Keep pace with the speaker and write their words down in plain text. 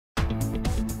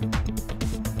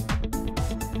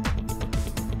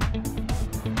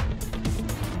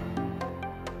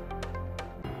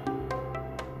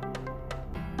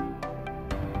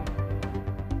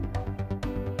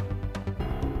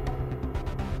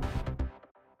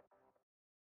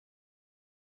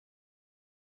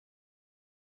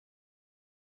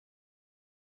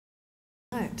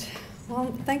Right.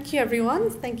 Well, thank you everyone.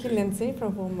 Thank you, Lindsay, for a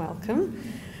warm welcome.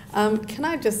 Can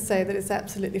I just say that it's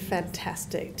absolutely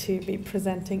fantastic to be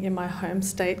presenting in my home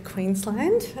state,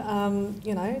 Queensland.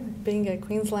 Being a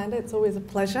Queenslander, it's always a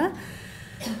pleasure.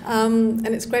 And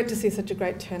it's great to see such a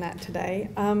great turnout today.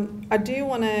 I do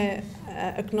want to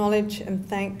acknowledge and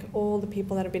thank all the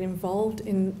people that have been involved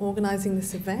in organising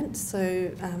this event.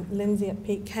 So Lindsay at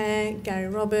Peak Care, Gary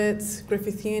Roberts,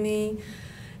 Griffith Uni,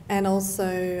 and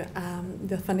also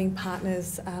the funding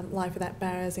partners, Life Without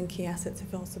Barriers and Key Assets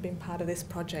have also been part of this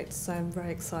project. So I'm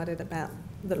very excited about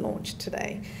the launch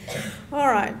today. All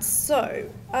right, so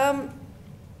I'm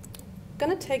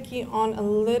going to take you on a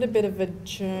little bit of a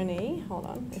journey. Hold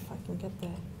on, if I can get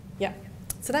there. Yeah,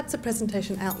 so that's a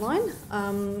presentation outline.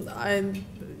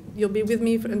 You'll be with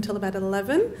me until about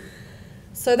 11.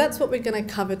 So that's what we're going to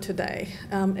cover today.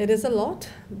 It is a lot,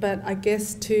 but I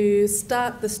guess to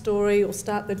start the story or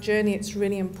start the journey, it's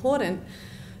really important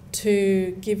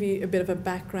to give you a bit of a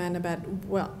background about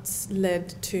what's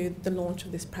led to the launch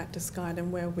of this practice guide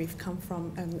and where we've come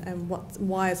from and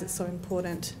why is it so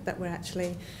important that we're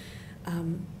actually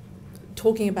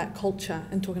talking about culture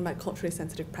and talking about culturally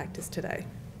sensitive practice today.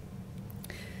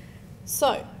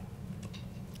 So,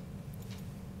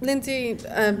 Lindsay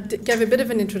gave a bit of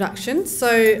an introduction.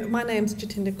 So my name's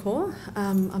Jatinder Kaur.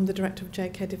 I'm the director of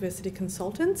JK Diversity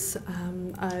Consultants.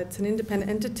 It's an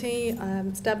independent entity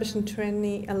established in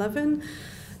 2011.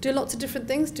 Do lots of different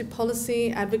things, do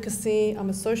policy, advocacy.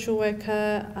 I'm a social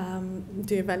worker,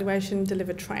 do evaluation,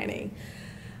 deliver training.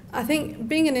 I think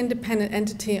being an independent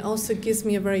entity also gives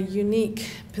me a very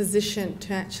unique position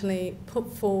to actually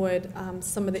put forward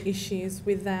some of the issues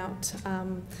without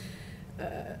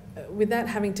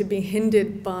having to be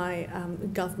hindered by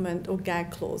government or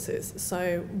gag clauses.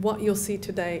 So what you'll see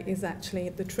today is actually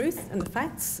the truth and the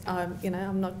facts.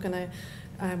 I'm not going to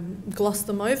gloss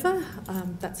them over.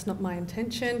 That's not my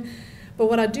intention. But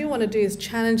what I do want to do is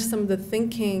challenge some of the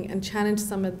thinking and challenge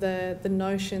some of the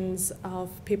notions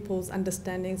of people's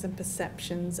understandings and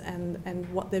perceptions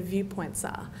and what their viewpoints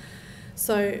are.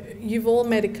 So you've all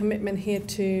made a commitment here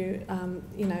to,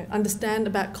 understand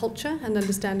about culture and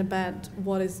understand about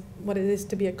what it is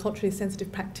to be a culturally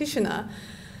sensitive practitioner.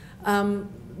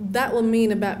 That will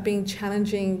mean about being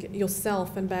challenging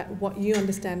yourself and about what you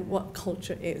understand what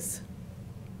culture is.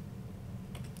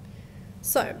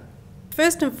 So,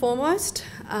 first and foremost,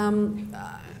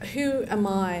 who am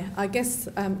I? I guess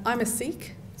I'm a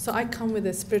Sikh, so I come with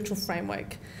a spiritual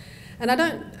framework.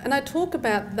 And I talk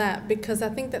about that because I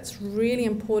think that's really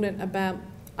important about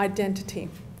identity.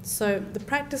 So the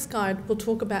practice guide will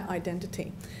talk about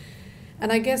identity.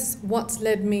 And I guess what's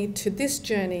led me to this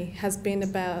journey has been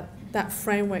about that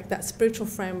framework, that spiritual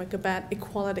framework about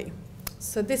equality.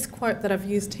 So this quote that I've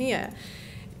used here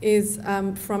is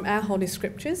from our Holy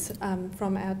Scriptures,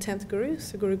 from our 10th Guru,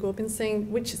 so Guru Gobind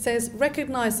Singh, which says,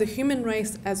 "Recognise the human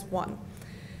race as one."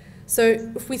 So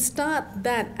if we start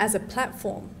that as a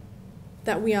platform,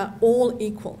 that we are all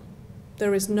equal.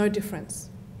 There is no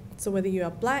difference. So whether you are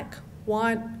black,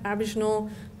 white, Aboriginal,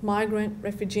 migrant,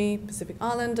 refugee, Pacific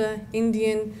Islander,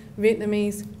 Indian,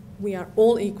 Vietnamese, we are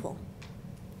all equal.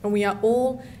 And we are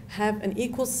all have an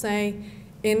equal say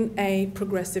in a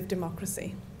progressive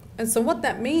democracy. And so what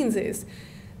that means is,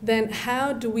 then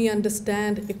how do we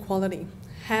understand equality?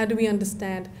 How do we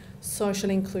understand social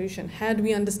inclusion? How do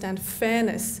we understand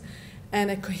fairness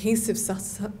and a cohesive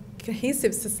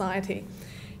society,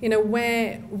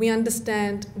 where we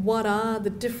understand what are the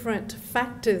different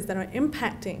factors that are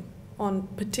impacting on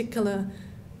particular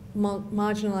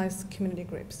marginalised community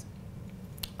groups.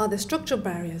 Are there structural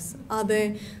barriers? Are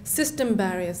there system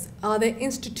barriers? Are there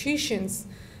institutions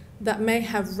that may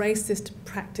have racist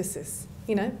practices?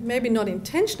 Maybe not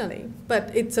intentionally,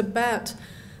 but it's about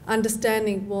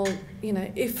understanding,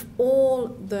 if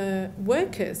all the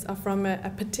workers are from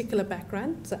a particular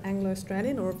background, so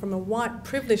Anglo-Australian, or from a white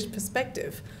privileged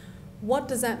perspective, what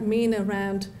does that mean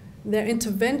around their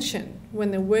intervention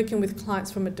when they're working with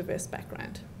clients from a diverse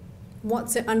background?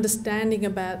 What's their understanding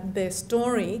about their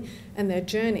story and their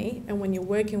journey, and when you're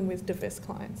working with diverse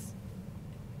clients?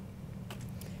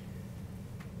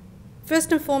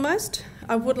 First and foremost,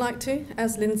 I would like to,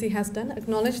 as Lindsay has done,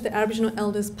 acknowledge the Aboriginal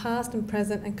elders past and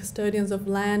present and custodians of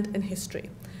land and history.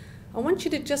 I want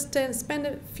you to just spend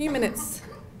a few minutes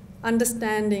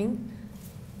understanding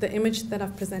the image that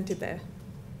I've presented there.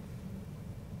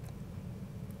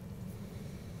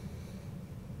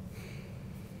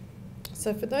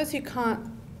 So for those who can't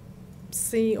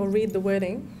see or read the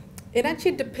wording, it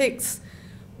actually depicts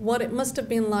what it must have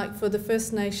been like for the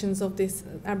First Nations of this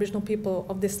Aboriginal people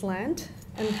of this land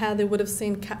and how they would have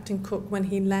seen Captain Cook when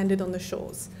he landed on the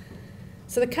shores.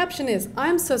 So the caption is,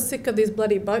 "I'm so sick of these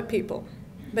bloody boat people.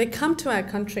 They come to our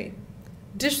country,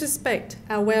 disrespect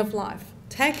our way of life,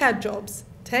 take our jobs,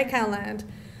 take our land,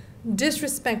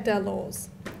 disrespect our laws,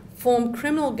 form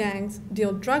criminal gangs,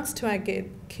 deal drugs to our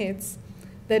kids.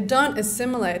 They don't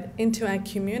assimilate into our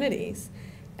communities,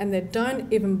 and they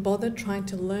don't even bother trying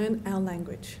to learn our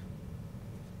language."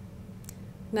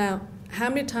 Now, how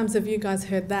many times have you guys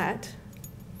heard that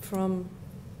from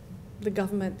the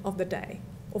government of the day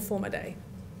or former day?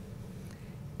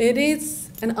 It is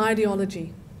an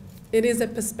ideology. It is a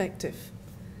perspective.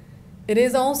 It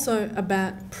is also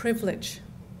about privilege.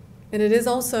 And it is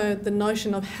also the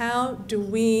notion of how do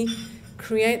we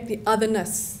create the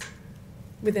otherness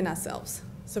within ourselves.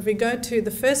 So if we go to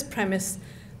the first premise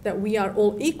that we are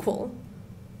all equal,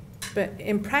 but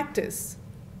in practice,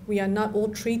 we are not all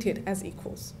treated as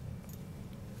equals.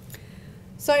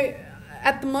 So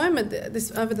at the moment,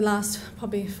 over the last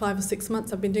probably 5 or 6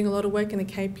 months, I've been doing a lot of work in the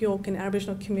Cape York and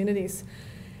Aboriginal communities.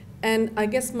 And I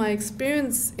guess my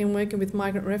experience in working with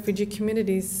migrant refugee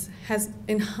communities has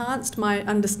enhanced my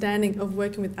understanding of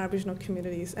working with Aboriginal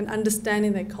communities and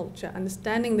understanding their culture,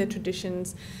 understanding their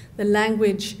traditions, the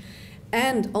language,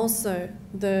 and also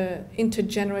the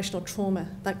intergenerational trauma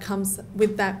that comes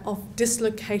with that of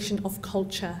dislocation of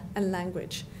culture and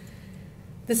language.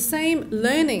 The same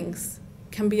learnings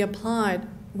can be applied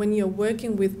when you're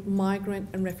working with migrant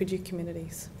and refugee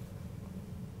communities.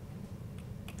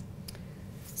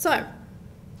 So,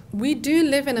 we do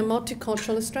live in a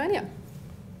multicultural Australia.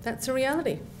 That's a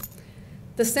reality.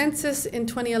 The census in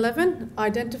 2011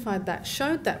 identified that,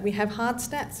 showed that. We have hard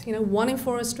stats. 1 in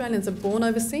 4 Australians are born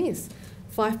overseas.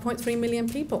 5.3 million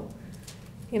people,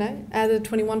 out of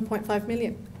 21.5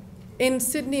 million. In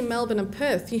Sydney, Melbourne and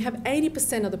Perth, you have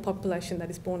 80% of the population that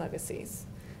is born overseas.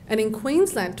 And in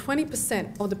Queensland,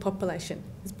 20% of the population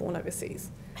is born overseas.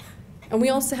 And we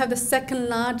also have the second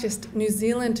largest New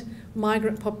Zealand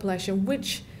migrant population,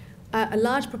 which a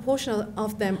large proportion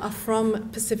of them are from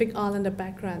Pacific Islander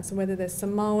backgrounds, whether they're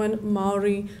Samoan,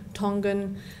 Maori,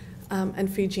 Tongan, and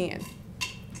Fijian.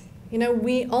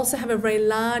 We also have a very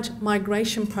large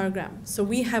migration program. So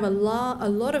we have a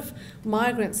lot of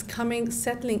migrants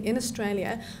settling in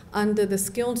Australia under the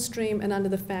skilled stream and under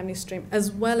the family stream,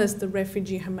 as well as the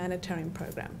refugee humanitarian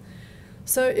program.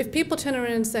 So if people turn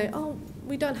around and say, "Oh,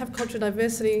 we don't have cultural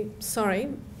diversity," sorry,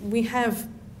 we have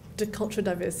the cultural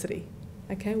diversity.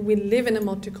 Okay? We live in a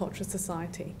multicultural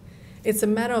society. It's a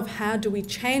matter of how do we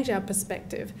change our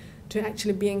perspective to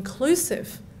actually be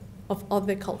inclusive of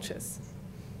other cultures.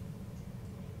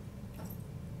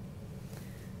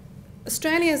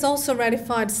 Australia has also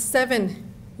ratified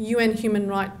 7 UN human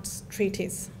rights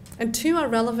treaties, and 2 are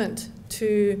relevant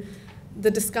to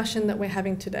the discussion that we're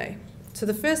having today. So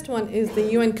the first one is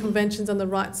the UN Conventions on the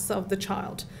Rights of the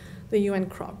Child, the UN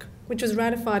CROC, which was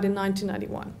ratified in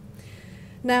 1991.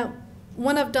 Now,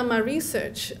 when I've done my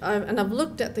research and I've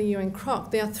looked at the UN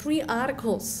CROC, there are 3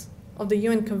 articles of the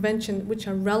UN Convention which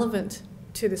are relevant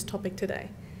to this topic today.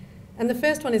 And the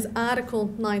first one is Article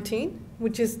 19,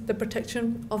 which is the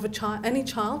protection of any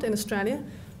child in Australia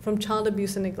from child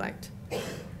abuse and neglect.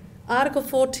 Article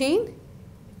 14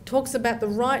 talks about the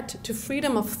right to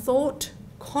freedom of thought,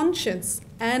 conscience,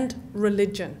 and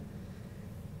religion.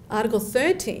 Article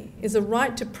 30 is a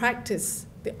right to practice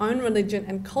their own religion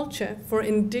and culture for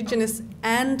Indigenous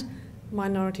and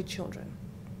minority children.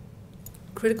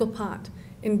 Critical part,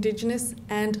 Indigenous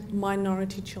and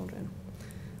minority children.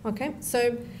 Okay,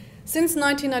 so since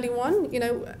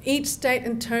 1991, each state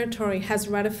and territory has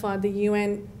ratified the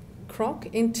UN CROC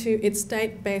into its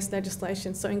state-based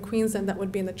legislation. So in Queensland, that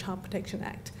would be in the Child Protection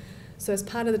Act. So as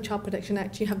part of the Child Protection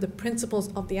Act, you have the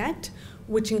principles of the Act,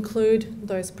 which include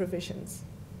those provisions.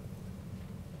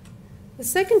 The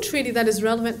second treaty that is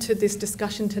relevant to this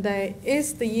discussion today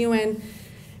is the UN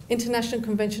International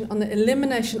Convention on the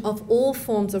Elimination of All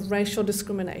Forms of Racial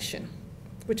Discrimination,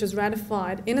 which was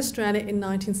ratified in Australia in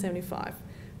 1975,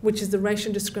 which is the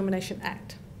Racial Discrimination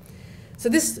Act. So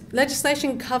this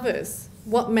legislation covers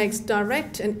what makes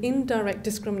direct and indirect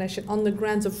discrimination on the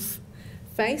grounds of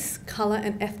face, colour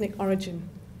and ethnic origin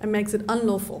and makes it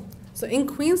unlawful. So in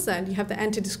Queensland, you have the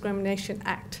Anti-Discrimination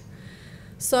Act.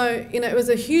 So, it was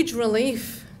a huge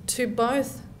relief to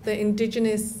both the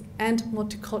Indigenous and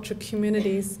multicultural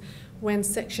communities when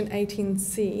Section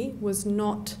 18C was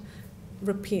not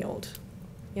repealed.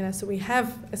 So we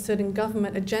have a certain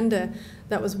government agenda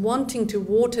that was wanting to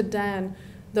water down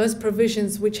those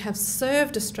provisions which have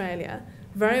served Australia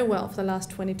very well for the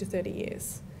last 20 to 30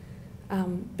 years.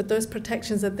 But those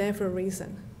protections are there for a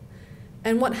reason.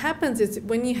 And what happens is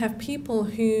when you have people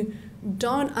who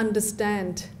don't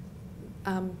understand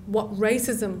what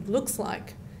racism looks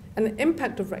like and the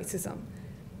impact of racism,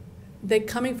 they're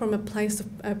coming from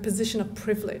a position of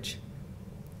privilege.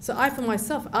 So I, for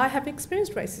myself, I have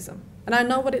experienced racism, and I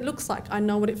know what it looks like, I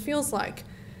know what it feels like.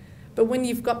 But when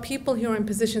you've got people who are in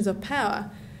positions of power,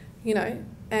 you know,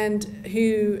 and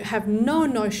who have no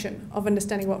notion of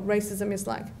understanding what racism is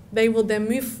like, they will then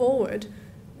move forward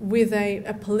with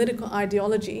a political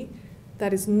ideology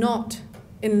that is not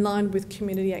in line with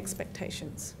community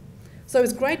expectations. So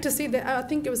it's great to see that. I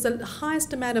think it was the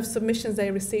highest amount of submissions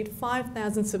they received,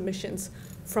 5,000 submissions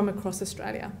from across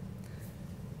Australia.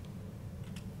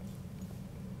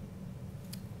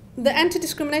 The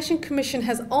Anti-Discrimination Commission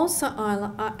has also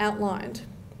outlined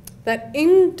that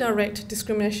indirect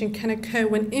discrimination can occur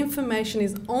when information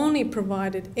is only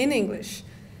provided in English,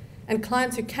 and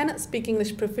clients who cannot speak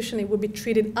English proficiently will be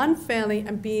treated unfairly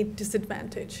and be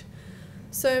disadvantaged.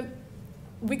 So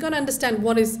we've got to understand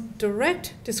what is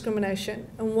direct discrimination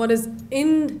and what is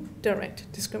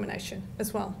indirect discrimination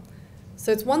as well.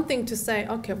 So it's one thing to say,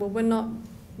 okay, well, we're not,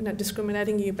 you know,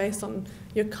 discriminating you based on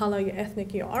your colour, your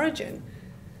ethnic, your origin.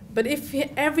 But if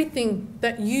everything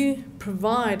that you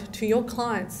provide to your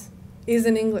clients is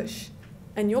in English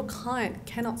and your client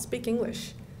cannot speak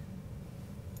English,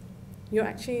 you're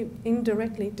actually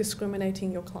indirectly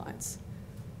discriminating your clients.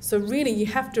 So really you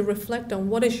have to reflect on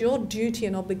what is your duty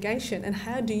and obligation, and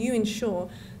how do you ensure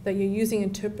that you're using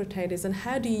interpreters, and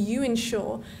how do you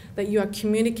ensure that you are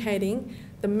communicating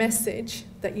the message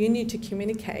that you need to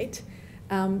communicate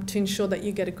to ensure that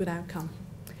you get a good outcome.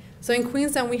 So in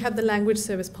Queensland we have the language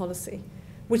service policy,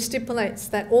 which stipulates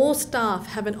that all staff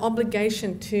have an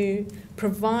obligation to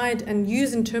provide and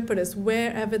use interpreters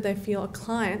wherever they feel a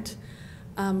client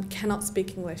cannot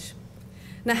speak English.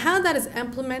 Now how that is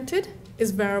implemented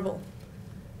is variable.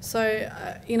 So,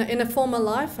 you know, in a former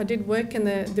life, I did work in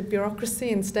the bureaucracy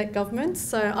in state government,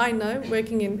 so I know,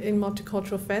 working in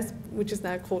multicultural affairs, which is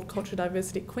now called Cultural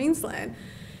Diversity Queensland,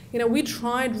 you know, we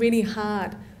tried really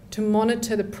hard to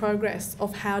monitor the progress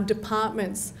of how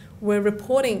departments were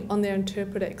reporting on their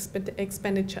interpreter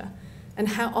expenditure and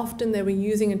how often they were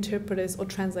using interpreters or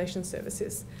translation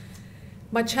services.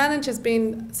 My challenge has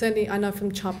been, certainly I know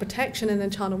from child protection and the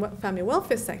child and family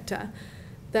welfare sector,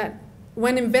 that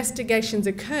when investigations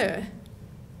occur,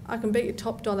 I can bet you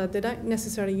top dollar they don't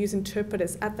necessarily use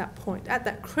interpreters at that point. At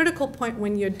that critical point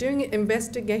when you're doing an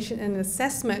investigation and an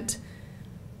assessment,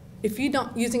 if you're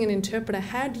not using an interpreter,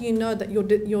 how do you know that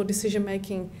your decision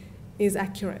making is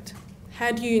accurate?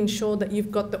 How do you ensure that you've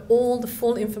got all the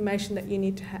full information that you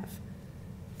need to have?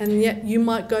 And yet you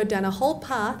might go down a whole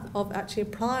path of actually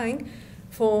applying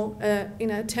for a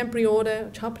temporary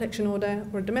order, child protection order,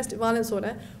 or a domestic violence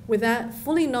order without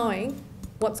fully knowing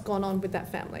what's gone on with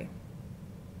that family.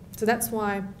 So that's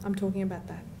why I'm talking about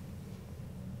that.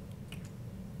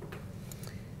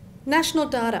 National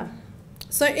data.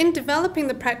 So in developing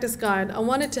the practice guide, I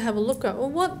wanted to have a look at,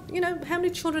 well, how many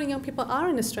children and young people are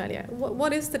in Australia?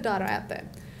 What is the data out there?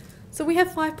 So we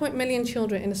have 5 million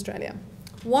children in Australia,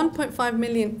 1.5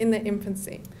 million in their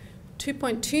infancy,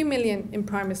 2.2 million in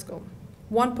primary school,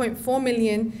 1.4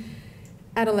 million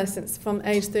adolescents from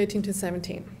age 13 to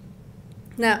 17.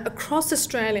 Now, across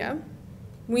Australia,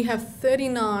 we have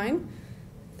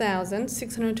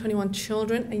 39,621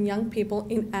 children and young people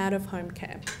in out-of-home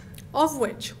care, of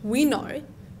which we know,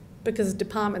 because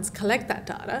departments collect that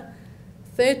data,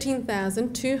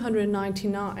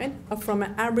 13,299 are from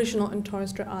an Aboriginal and Torres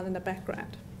Strait Islander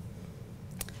background.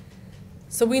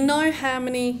 So we know how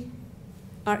many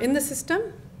are in the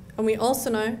system, and we also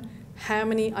know how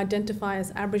many identify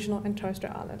as Aboriginal and Torres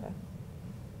Strait Islander.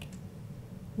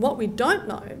 What we don't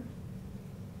know,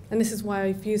 and this is why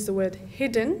I've used the word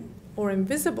hidden or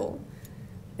invisible,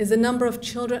 is the number of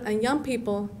children and young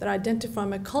people that identify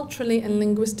from a culturally and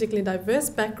linguistically diverse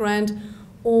background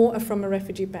or are from a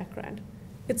refugee background.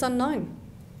 It's unknown.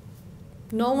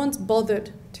 No one's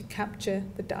bothered to capture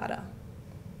the data.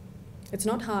 It's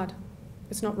not hard.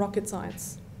 It's not rocket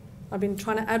science. I've been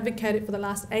trying to advocate it for the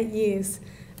last 8 years,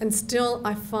 and still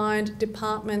I find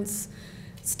departments,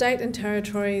 state and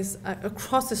territories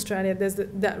across Australia, there's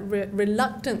that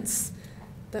reluctance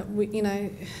that we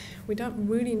don't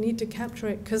really need to capture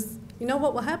it, because you know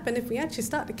what will happen if we actually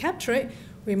start to capture it?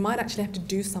 We might actually have to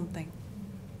do something.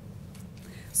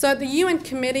 So the UN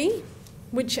committee,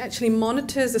 which actually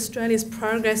monitors Australia's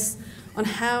progress on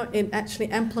how it actually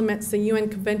implements the UN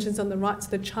Conventions on the Rights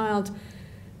of the Child,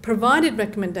 provided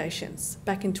recommendations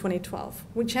back in 2012,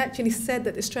 which actually said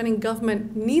that the Australian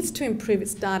government needs to improve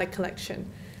its data collection,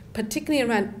 particularly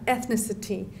around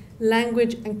ethnicity,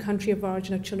 language and country of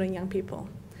origin of children and young people.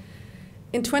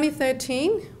 In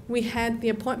 2013, we had the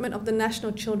appointment of the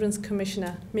National Children's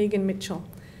Commissioner, Megan Mitchell,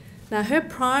 Now, her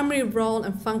primary role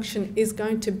and function is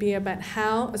going to be about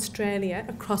how Australia,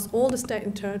 across all the state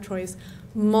and territories,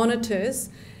 monitors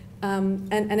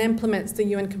and implements the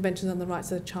UN Convention on the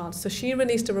Rights of the Child. So she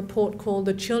released a report called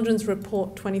the Children's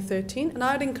Report 2013, and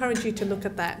I would encourage you to look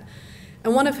at that.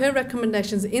 And one of her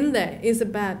recommendations in there is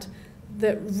about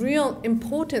the real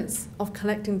importance of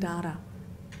collecting data.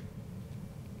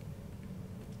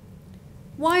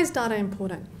 Why is data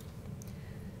important?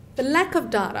 The lack of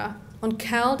data on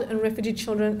CALD and refugee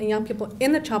children and young people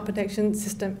in the child protection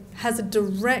system has a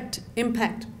direct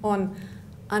impact on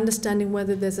understanding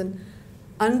whether there's an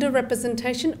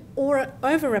underrepresentation or an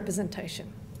overrepresentation.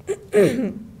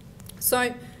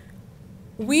 So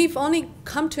we've only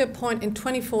come to a point in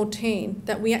 2014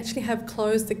 that we actually have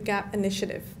closed the gap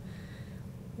initiative.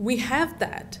 We have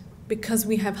that because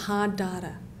we have hard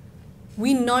data.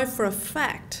 We know for a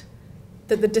fact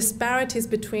that the disparities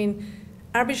between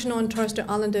Aboriginal and Torres Strait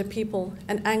Islander people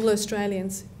and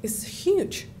Anglo-Australians is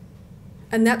huge.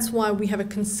 And that's why we have a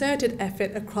concerted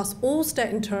effort across all state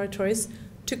and territories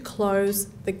to close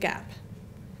the gap.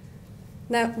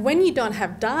 Now, when you don't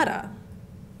have data,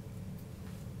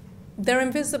 they're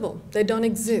invisible. They don't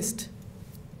exist.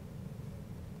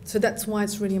 So that's why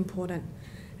it's really important.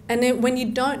 And then when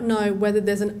you don't know whether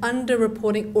there's an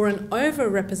underreporting or an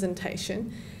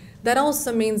overrepresentation, that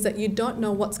also means that you don't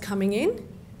know what's coming in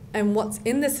and what's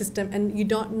in the system, and you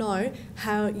don't know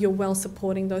how you're well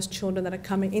supporting those children that are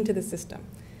coming into the system.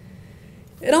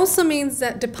 It also means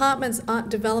that departments aren't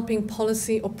developing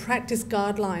policy or practice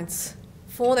guidelines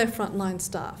for their frontline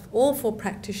staff or for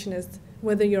practitioners,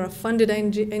 whether you're a funded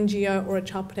NGO or a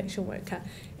child protection worker,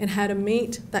 and how to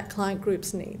meet that client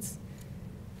group's needs.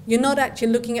 You're not actually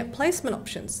looking at placement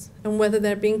options and whether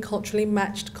they're being culturally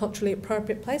matched, culturally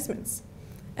appropriate placements.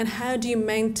 And how do you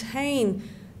maintain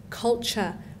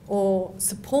culture or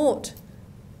support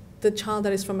the child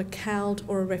that is from a CALD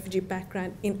or a refugee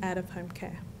background in out-of-home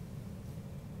care?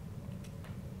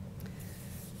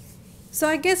 So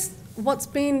I guess what's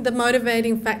been the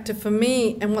motivating factor for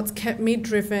me and what's kept me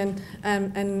driven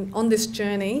and on this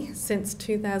journey since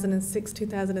 2006,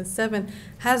 2007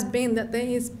 has been that there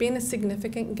has been a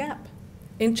significant gap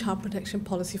in child protection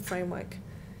policy framework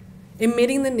in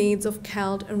meeting the needs of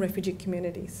CALD and refugee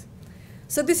communities.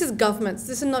 So this is governments.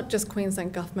 This is not just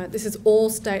Queensland government. This is all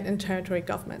state and territory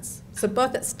governments. So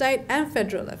both at state and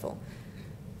federal level.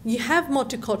 You have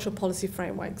multicultural policy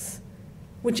frameworks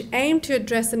which aim to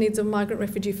address the needs of migrant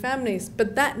refugee families,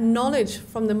 but that knowledge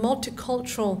from the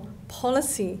multicultural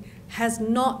policy has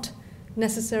not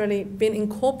necessarily been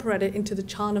incorporated into the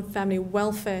child and family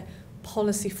welfare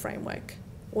policy framework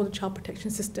or the child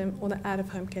protection system or the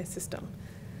out-of-home care system.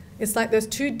 It's like those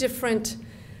two different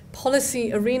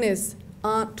policy arenas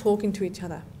aren't talking to each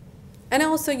other. And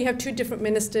also you have two different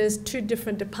ministers, two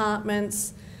different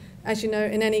departments. As you know,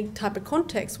 in any type of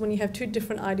context, when you have two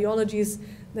different ideologies,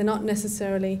 they're not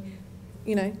necessarily,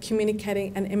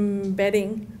 communicating and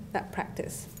embedding that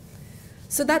practice.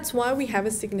 So that's why we have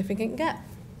a significant gap.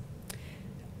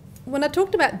 When I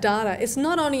talked about data, it's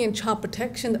not only in child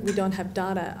protection that we don't have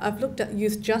data. I've looked at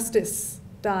youth justice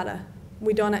data.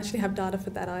 We don't actually have data for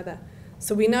that either.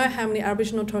 So we know how many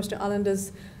Aboriginal and Torres Strait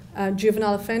Islanders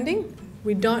juvenile offending.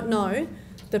 We don't know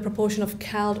the proportion of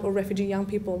CALD or refugee young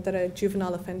people that are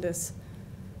juvenile offenders.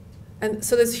 And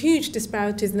so there's huge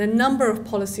disparities in a number of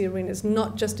policy arenas,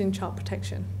 not just in child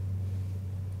protection.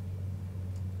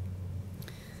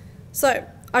 So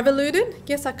I've alluded,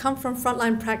 yes, I come from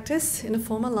frontline practice in a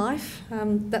former life.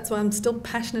 That's why I'm still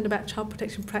passionate about child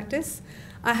protection practice.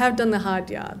 I have done the hard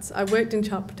yards. I worked in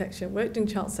child protection, worked in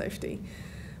child safety,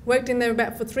 worked in there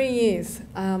about for 3 years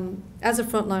as a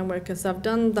frontline worker. So I've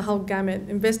done the whole gamut: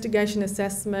 investigation,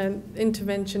 assessment,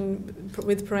 intervention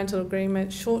with parental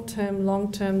agreement, short-term,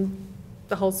 long-term,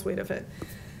 the whole suite of it.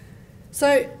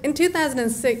 So in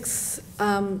 2006,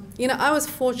 I was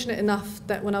fortunate enough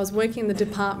that when I was working in the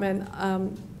department,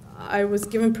 I was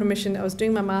given permission. I was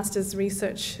doing my master's degree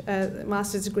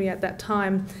at that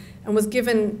time, and was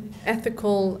given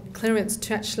ethical clearance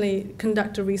to actually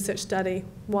conduct a research study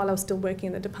while I was still working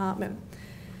in the department.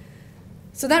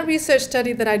 So that research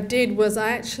study that I did was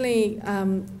I actually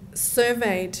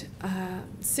surveyed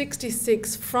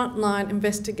 66 frontline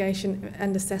investigation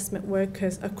and assessment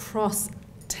workers across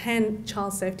 10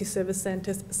 child safety service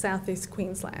centres, southeast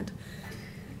Queensland.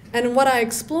 And what I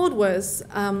explored was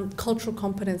cultural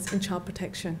competence in child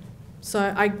protection.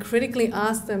 So I critically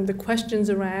asked them the questions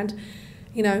around,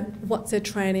 what's their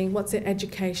training, what's their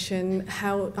education,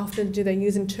 how often do they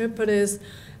use interpreters,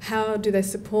 how do they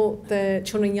support the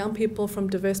children and young people from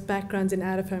diverse backgrounds in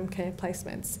out-of-home care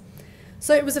placements.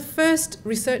 So it was the first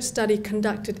research study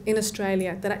conducted in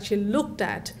Australia that actually looked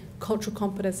at cultural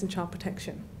competence in child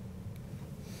protection.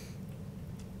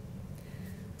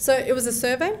 So it was a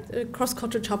survey, a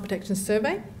cross-cultural child protection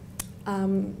survey.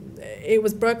 It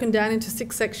was broken down into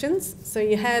 6 sections. So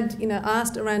you had,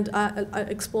 asked around,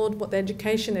 explored what their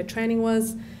education, their training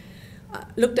was,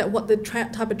 looked at what the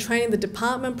type of training the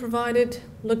department provided,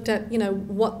 looked at,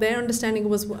 what their understanding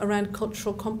was around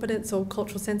cultural competence or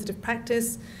cultural sensitive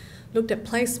practice, looked at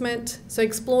placement, so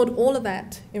explored all of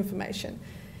that information.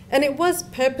 And it was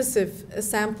purposive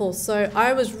samples, so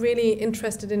I was really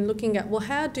interested in looking at, well,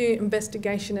 how do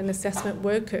investigation and assessment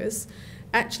workers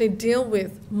actually deal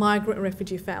with migrant and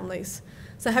refugee families?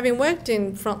 So having worked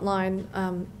in frontline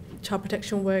child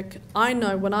protection work, I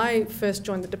know when I first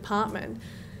joined the department,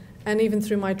 and even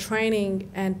through my training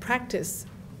and practice,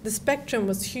 the spectrum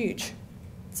was huge.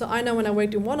 So I know when I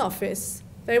worked in one office,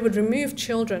 they would remove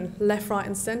children left, right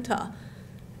and centre,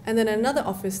 and then in another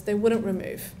office they wouldn't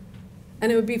remove.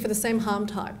 And it would be for the same harm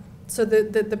type. So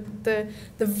the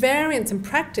variance in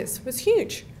practice was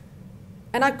huge.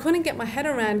 And I couldn't get my head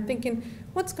around thinking,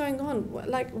 what's going on?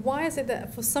 Like, why is it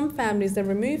that for some families they're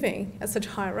removing at such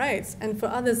high rates and for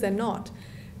others they're not?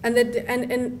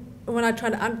 And when I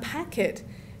tried to unpack it,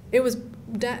 it was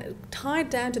tied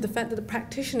down to the fact that the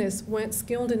practitioners weren't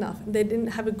skilled enough. They didn't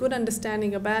have a good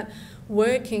understanding about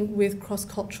working with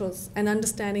cross-cultures and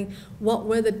understanding what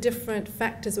were the different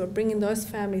factors that were bringing those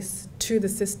families to the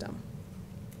system.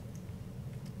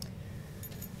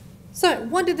 So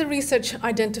what did the research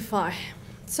identify?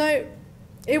 So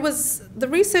the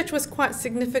research was quite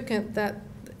significant that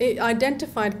it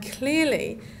identified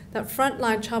clearly that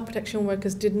frontline child protection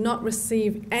workers did not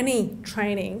receive any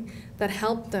training that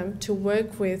helped them to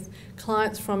work with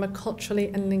clients from a culturally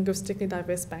and linguistically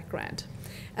diverse background.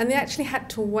 And they actually had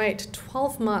to wait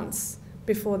 12 months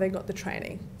before they got the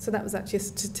training. So that was actually a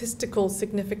statistical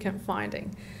significant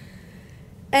finding.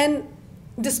 And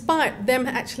despite them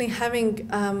actually having,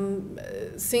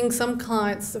 seeing some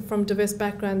clients from diverse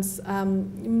backgrounds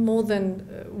more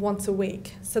than once a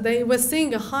week. So they were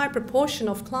seeing a high proportion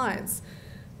of clients,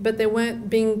 but they weren't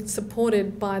being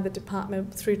supported by the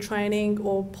department through training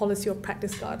or policy or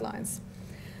practice guidelines.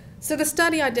 So the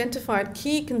study identified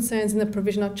key concerns in the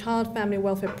provision of child family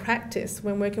welfare practice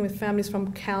when working with families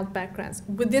from CALD backgrounds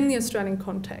within the Australian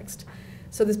context.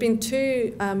 So there's been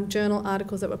 2 journal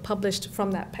articles that were published from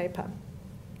that paper.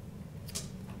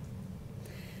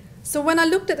 So when I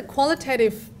looked at the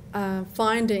qualitative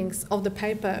findings of the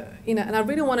paper, and I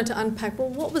really wanted to unpack, well,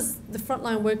 what was the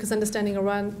frontline workers' understanding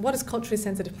around what is culturally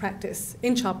sensitive practice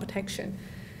in child protection?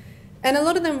 And a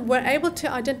lot of them were able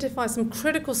to identify some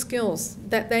critical skills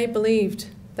that they believed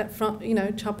that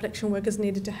child protection workers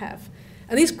needed to have.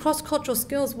 And these cross-cultural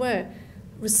skills were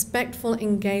respectful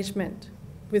engagement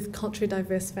with culturally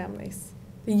diverse families,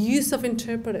 the use of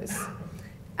interpreters,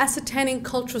 ascertaining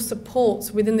cultural supports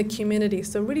within the community,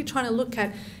 so really trying to look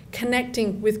at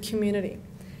connecting with community,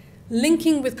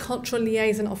 linking with cultural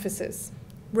liaison officers,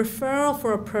 referral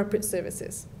for appropriate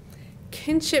services,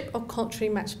 kinship or culturally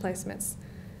matched placements.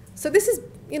 So this is,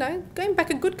 going back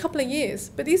a good couple of years,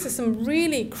 but these are some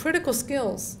really critical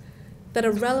skills that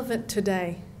are relevant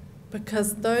today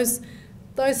because those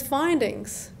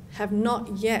findings have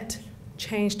not yet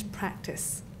changed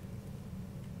practice.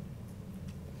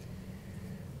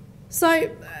 So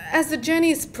as the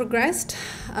journey's progressed,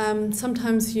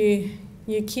 sometimes you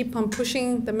keep on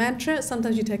pushing the mantra,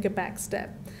 sometimes you take a back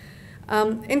step.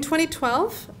 In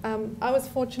 2012, I was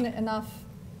fortunate enough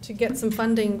to get some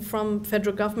funding from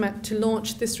federal government to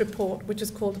launch this report, which is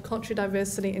called Cultural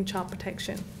Diversity in Child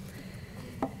Protection.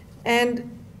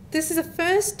 And this is the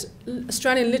first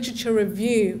Australian literature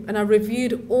review, and I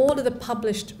reviewed all of the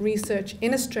published research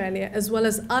in Australia as well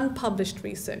as unpublished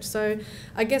research. So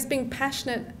I guess being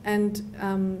passionate and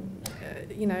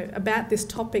about this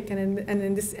topic and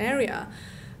in this area,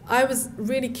 I was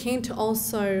really keen to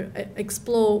also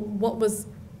explore what was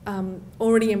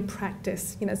already in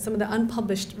practice, some of the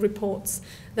unpublished reports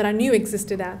that I knew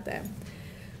existed out there.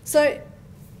 So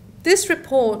this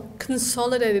report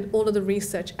consolidated all of the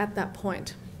research at that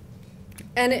point.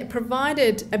 And it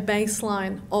provided a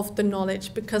baseline of the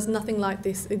knowledge because nothing like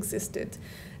this existed.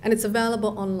 And it's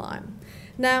available online.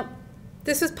 Now,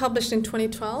 this was published in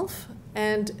 2012,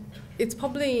 and it's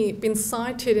probably been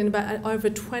cited in about over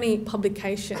 20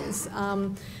 publications.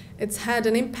 It's had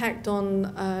an impact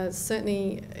on,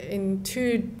 certainly in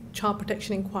 2 child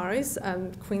protection inquiries,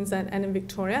 Queensland and in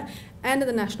Victoria, and in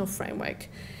the national framework.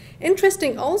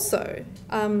 Interesting also,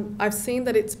 I've seen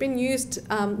that it's been used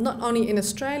not only in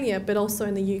Australia but also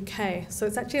in the UK. So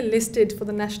it's actually listed for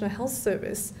the National Health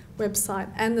Service website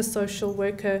and the social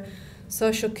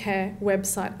care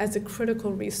website as a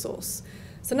critical resource.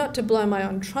 So not to blow my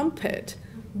own trumpet,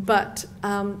 but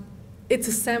it's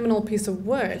a seminal piece of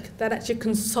work that actually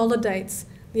consolidates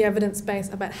the evidence base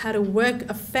about how to work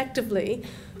effectively,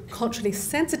 culturally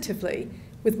sensitively,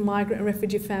 with migrant and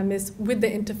refugee families with the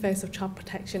interface of child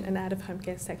protection and out-of-home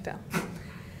care sector.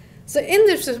 So in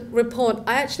this report,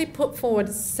 I actually put forward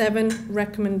 7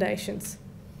 recommendations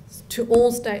to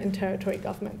all state and territory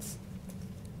governments,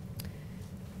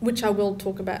 which I will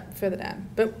talk about further down.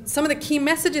 But some of the key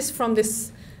messages from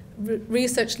this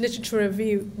research literature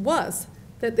review was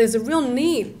that there's a real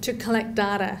need to collect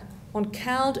data on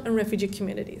CALD and refugee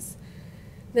communities.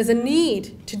 There's a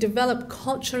need to develop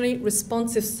culturally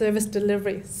responsive service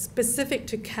delivery specific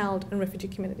to CALD and refugee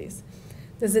communities.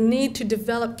 There's a need to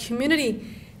develop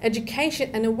community education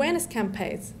and awareness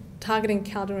campaigns targeting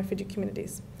CALD and refugee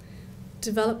communities.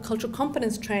 Develop cultural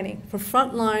competence training for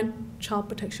frontline child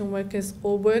protection workers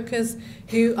or workers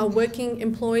who are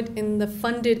employed in the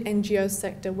funded NGO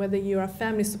sector, whether you're a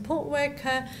family support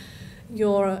worker,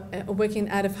 you're working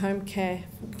out-of-home care,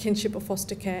 kinship or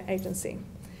foster care agency.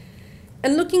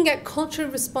 And looking at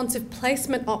culturally responsive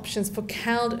placement options for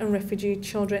CALD and refugee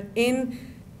children in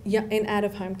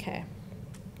out-of-home care.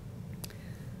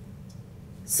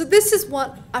 So this is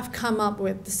what I've come up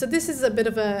with. So this is a bit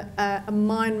of a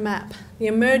mind map, the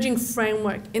emerging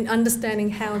framework in understanding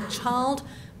how child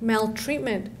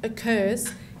maltreatment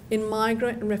occurs in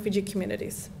migrant and refugee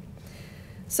communities.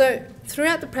 So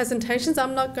throughout the presentations,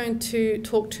 I'm not going to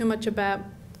talk too much about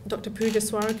Dr. Pooja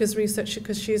Swaraka's research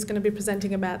because she's going to be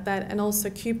presenting about that, and also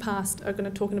QPAST are going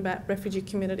to be talking about refugee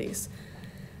communities.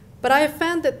 But I have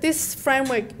found that this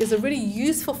framework is a really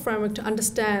useful framework to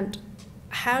understand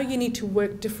how you need to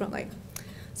work differently.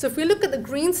 So if we look at the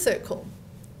green circle,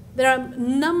 there are a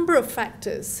number of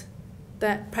factors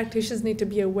that practitioners need to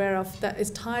be aware of that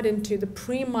is tied into the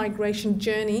pre-migration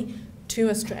journey to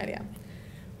Australia,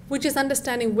 which is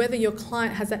understanding whether your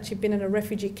client has actually been in a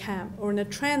refugee camp or in a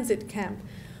transit camp,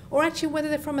 or actually whether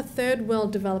they're from a third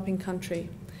world developing country.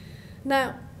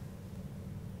 Now,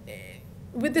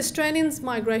 with the Australians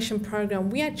migration program,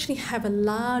 we actually have a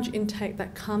large intake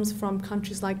that comes from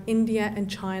countries like India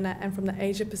and China and from the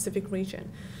Asia Pacific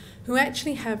region, who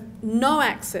actually have no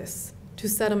access to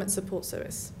settlement support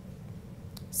service.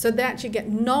 So they actually get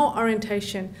no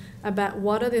orientation about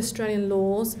what are the Australian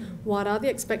laws, what are the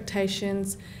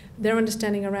expectations, their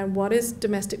understanding around what is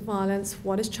domestic violence,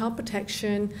 what is child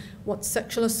protection, what's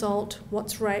sexual assault,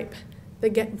 what's rape. They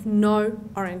get no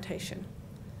orientation.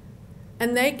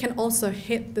 And they can also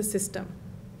hit the system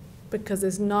because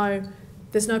there's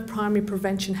no primary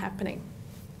prevention happening.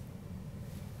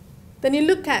 Then you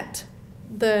look at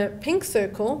the pink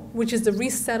circle, which is the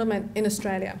resettlement in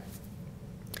Australia.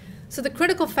 So the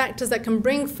critical factors that can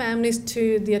bring families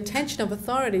to the attention of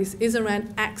authorities is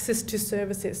around access to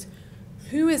services.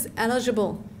 Who is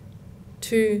eligible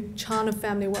to child and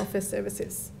family welfare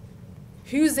services?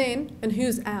 Who's in and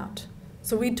who's out?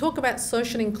 So we talk about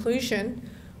social inclusion.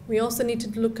 We also need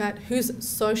to look at who's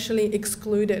socially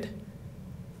excluded.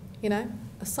 You know,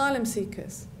 asylum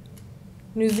seekers,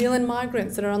 New Zealand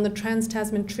migrants that are on the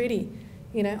Trans-Tasman Treaty,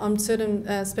 you know, on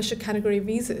certain special category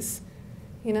visas,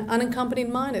 you know, unaccompanied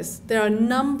minors. There are a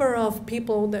number of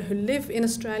people who live in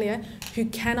Australia who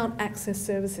cannot access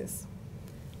services.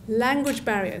 Language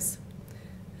barriers.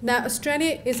 Now,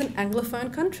 Australia is an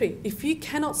Anglophone country. If you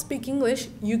cannot speak English,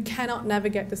 you cannot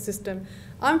navigate the system.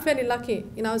 I'm fairly lucky.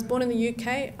 You know, I was born in the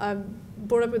UK. I'm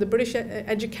brought up with a British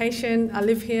education. I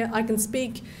live here. I can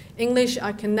speak English.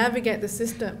 I can navigate the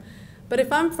system. But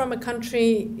if I'm from a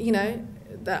country, you know,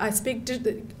 that I speak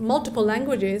multiple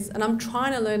languages and I'm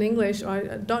trying to learn English, or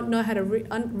I don't know how to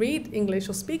read English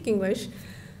or speak English,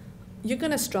 you're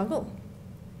going to struggle.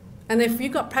 And if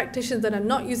you've got practitioners that are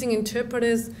not using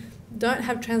interpreters, don't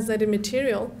have translated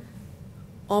material,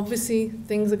 obviously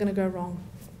things are going to go wrong.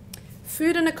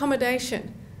 Food and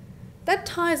accommodation. That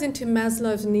ties into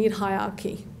Maslow's need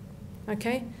hierarchy.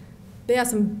 Okay? There are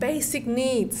some basic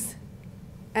needs.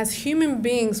 As human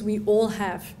beings, we all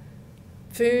have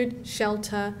food,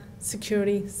 shelter,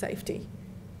 security, safety.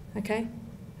 Okay?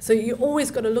 So you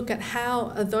always got to look at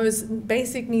how are those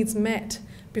basic needs met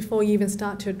before you even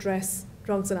start to address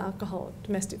drugs and alcohol,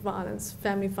 domestic violence,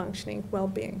 family functioning,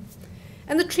 well-being.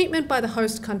 And the treatment by the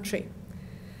host country.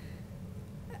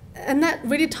 And that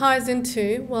really ties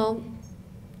into, well,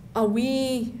 are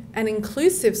we an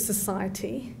inclusive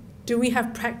society? Do we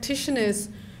have practitioners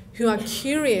who are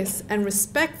curious and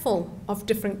respectful of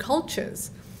different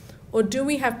cultures? Or do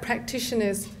we have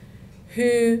practitioners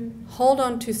who hold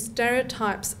on to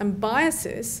stereotypes and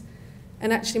biases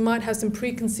and actually might have some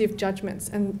preconceived judgments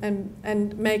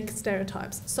and make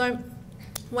stereotypes? So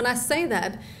when I say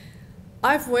that,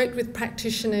 I've worked with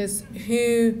practitioners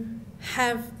who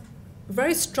have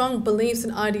very strong beliefs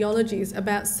and ideologies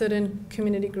about certain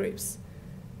community groups.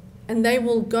 And they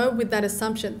will go with that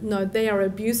assumption, no, they are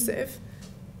abusive,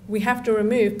 we have to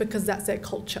remove because that's their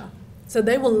culture. So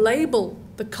they will label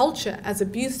the culture as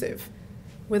abusive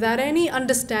without any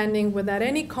understanding, without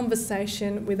any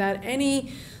conversation, without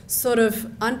any sort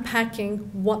of unpacking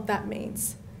what that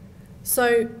means.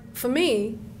 So for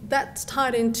me, that's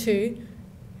tied into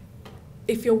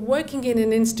if you're working in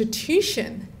an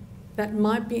institution that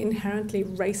might be inherently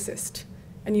racist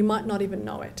and you might not even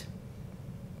know it.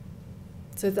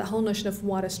 So the whole notion of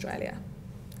white Australia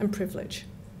and privilege.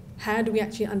 How do we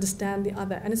actually understand the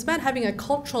other? And it's about having a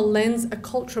cultural lens, a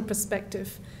cultural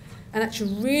perspective, and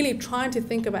actually really trying to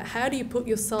think about how do you put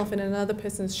yourself in another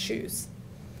person's shoes.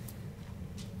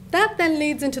 That then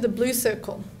leads into the blue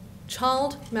circle,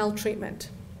 child maltreatment.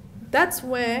 That's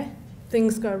where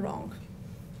things go wrong.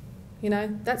 You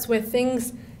know, that's where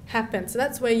things happen. So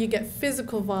that's where you get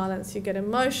physical violence, you get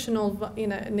emotional,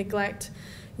 neglect,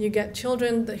 you get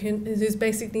children whose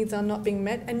basic needs are not being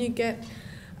met, and you get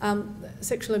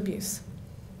sexual abuse.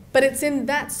 But it's in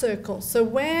that circle. So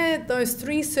where those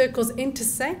three circles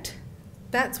intersect,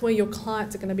 that's where your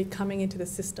clients are going to be coming into the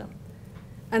system.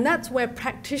 And that's where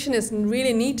practitioners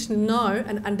really need to know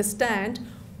and understand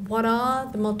what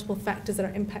are the multiple factors that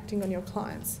are impacting on your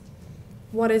clients.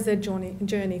 What is their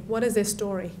journey? What is their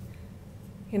story?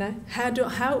 You know,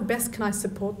 how best can I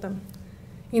support them?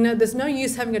 You know, there's no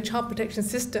use having a child protection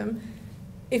system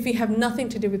if you have nothing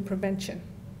to do with prevention.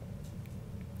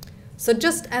 So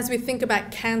just as we think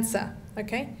about cancer,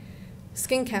 okay,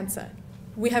 skin cancer,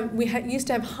 we used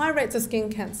to have high rates of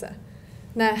skin cancer.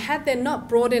 Now, had they not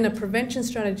brought in a prevention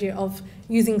strategy of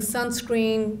using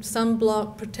sunscreen,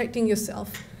 sunblock, protecting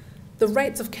yourself, the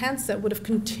rates of cancer would have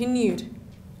continued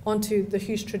onto the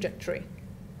huge trajectory.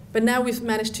 But now we've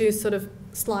managed to sort of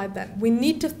slide that. We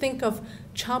need to think of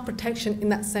child protection in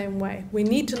that same way. We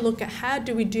need to look at how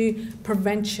do we do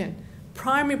prevention,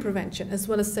 primary prevention as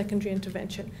well as secondary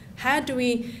intervention. How do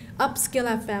we upskill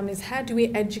our families? How do we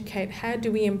educate? How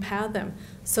do we empower them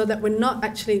so that we're not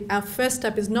actually, our first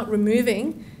step is not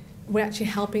removing, we're actually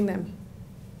helping them.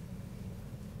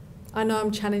 I know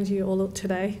I'm challenging you all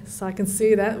today, so I can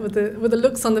see that with the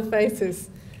looks on the faces.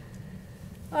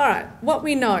 All right, what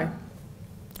we know.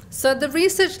 So the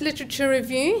research literature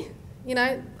review,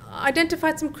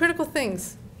 identified some critical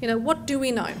things. What do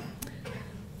we know?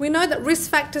 We know that risk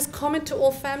factors common to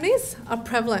all families are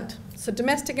prevalent. So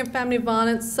domestic and family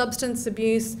violence, substance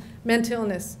abuse, mental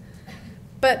illness.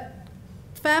 But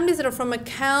families that are from a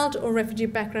CALD or refugee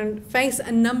background face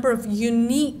a number of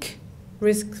unique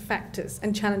risk factors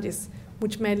and challenges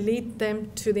which may lead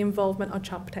them to the involvement of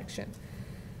child protection.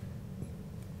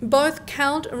 Both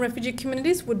CALD and refugee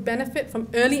communities would benefit from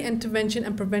early intervention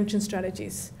and prevention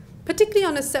strategies, particularly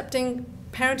on accepting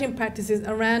parenting practices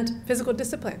around physical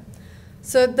discipline.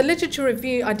 So the literature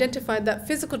review identified that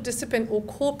physical discipline or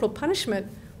corporal punishment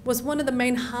was one of the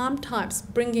main harm types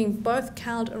bringing both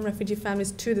CALD and refugee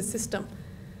families to the system.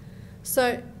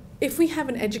 So if we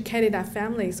haven't educated our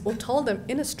families or told them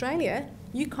in Australia,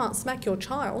 you can't smack your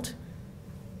child,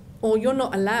 or you're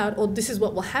not allowed, or this is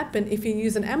what will happen if you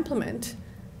use an implement,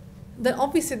 then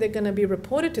obviously they're going to be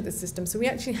reported to the system. So we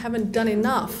actually haven't done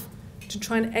enough to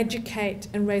try and educate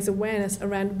and raise awareness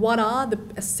around what are the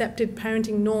accepted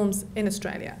parenting norms in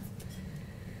Australia.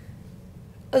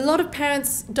 A lot of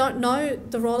parents don't know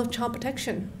the role of child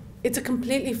protection. It's a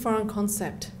completely foreign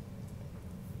concept.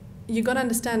 You've got to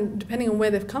understand, depending on where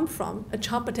they've come from, a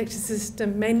child protection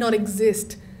system may not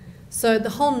exist. So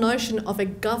the whole notion of a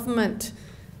government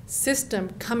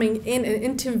system coming in and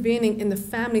intervening in the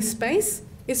family space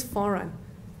is foreign.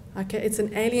 Okay, it's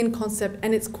an alien concept,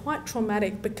 and it's quite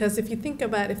traumatic because if you think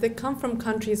about it, if they come from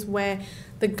countries where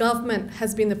the government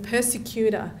has been the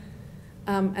persecutor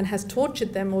and has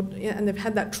tortured them, and they've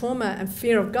had that trauma and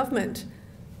fear of government,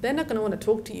 they're not going to want to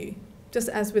talk to you, just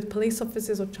as with police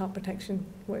officers or child protection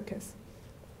workers.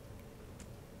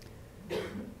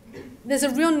 There's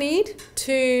a real need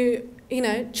to,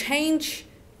 change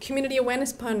community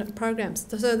awareness programs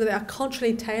so that they are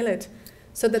culturally tailored,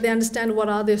 so that they understand what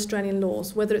are the Australian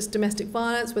laws, whether it's domestic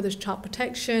violence, whether it's child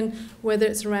protection, whether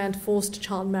it's around forced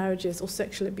child marriages or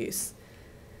sexual abuse.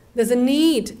 There's a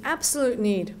need, absolute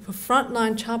need, for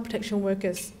frontline child protection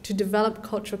workers to develop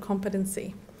cultural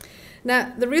competency.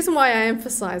 Now, the reason why I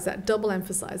emphasise that, double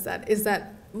emphasise that, is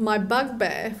that my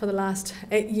bugbear for the last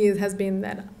 8 years has been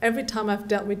that every time I've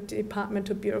dealt with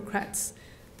departmental bureaucrats,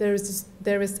 there is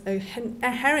an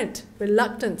inherent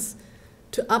reluctance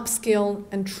to upskill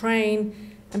and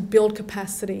train and build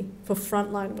capacity for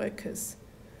frontline workers.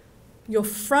 Your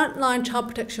frontline child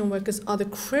protection workers are the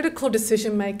critical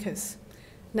decision makers.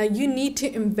 Now you need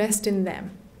to invest in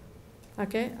them,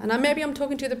 okay? And maybe I'm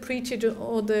talking to the preacher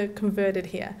or the converted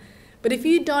here. But if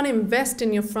you don't invest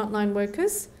in your frontline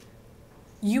workers,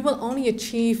 you will only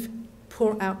achieve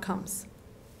poor outcomes.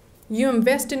 You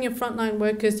invest in your frontline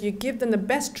workers, you give them the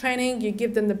best training, you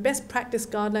give them the best practice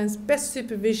guidelines, best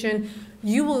supervision,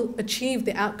 you will achieve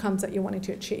the outcomes that you're wanting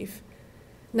to achieve.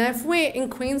 Now, if we're in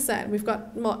Queensland, we've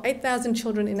got 8,000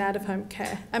 children in out-of-home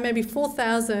care, and maybe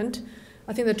 4,000,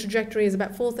 I think the trajectory is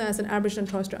about 4,000 Aboriginal and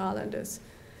Torres Strait Islanders.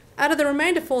 Out of the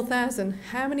remainder 4,000,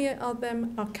 how many of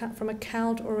them are from a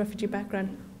CALD or refugee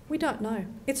background? We don't know.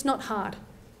 It's not hard.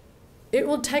 It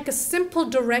will take a simple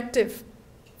directive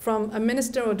from a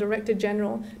minister or director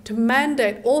general to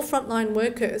mandate all frontline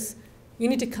workers, you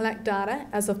need to collect data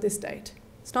as of this date.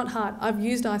 It's not hard. I've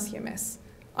used ICMS.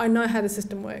 I know how the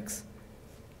system works.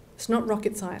 It's not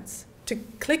rocket science. To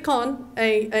click on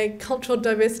a cultural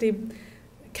diversity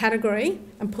category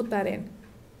and put that in.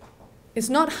 It's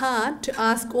not hard to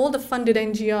ask all the funded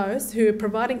NGOs who are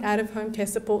providing out-of-home care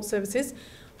support services,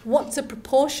 what's a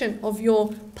proportion of your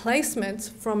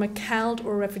placements from a CALD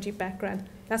or a refugee background?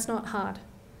 That's not hard.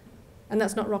 And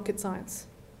that's not rocket science.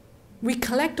 We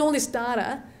collect all this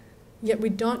data, yet we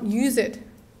don't use it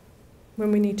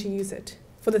when we need to use it,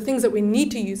 for the things that we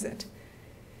need to use it.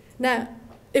 Now,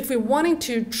 if we're wanting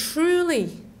to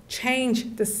truly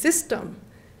change the system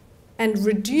and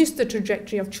reduce the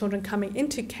trajectory of children coming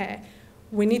into care,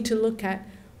 we need to look at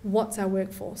what's our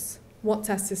workforce, what's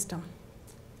our system.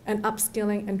 And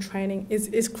upskilling and training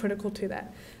is critical to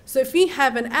that. So if we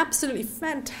have an absolutely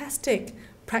fantastic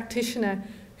practitioner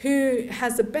who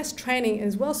has the best training and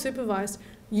is well supervised,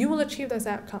 you will achieve those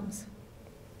outcomes.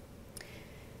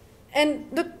 And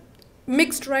the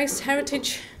mixed race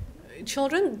heritage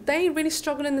children, they really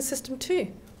struggle in the system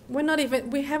too.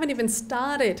 We haven't even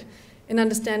started in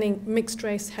understanding mixed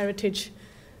race heritage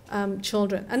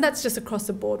children. And that's just across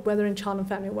the board, whether in child and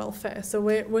family welfare. So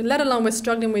let alone we're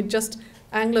struggling with just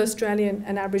Anglo-Australian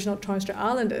and Aboriginal and Torres Strait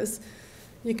Islanders.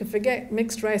 You can forget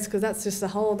mixed race because that's just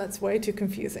that's way too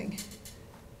confusing.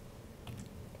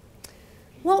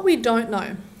 What we don't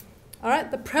know, all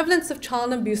right, the prevalence of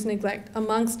child abuse and neglect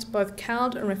amongst both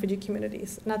CALD and refugee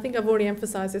communities. And I think I've already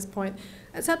emphasised this point.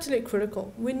 It's absolutely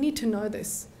critical. We need to know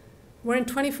this. We're in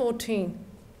 2014.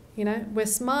 You know, we're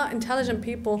smart, intelligent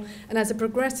people, and as a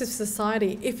progressive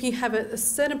society, if you have a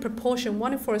certain proportion,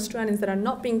 1 in 4 Australians that are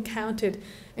not being counted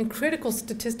in critical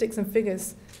statistics and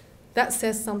figures, that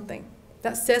says something.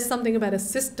 That says something about a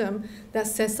system, that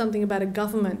says something about a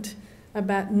government,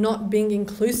 about not being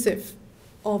inclusive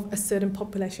of a certain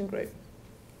population group.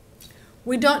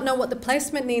 We don't know what the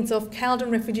placement needs of CALD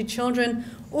and refugee children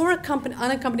or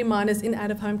unaccompanied minors in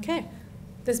out-of-home care.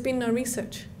 There's been no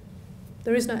research.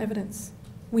 There is no evidence.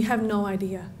 We have no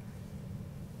idea.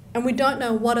 And we don't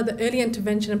know what are the early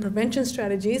intervention and prevention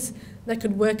strategies that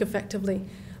could work effectively.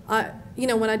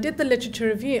 When I did the literature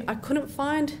review, I couldn't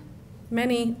find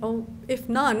many, or if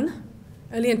none,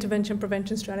 early intervention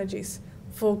prevention strategies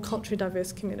for culturally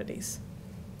diverse communities.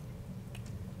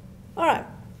 All right,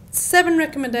 7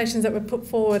 recommendations that were put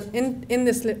forward in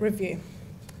this lit review.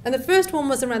 And the first one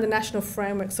was around the national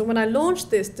framework. So when I launched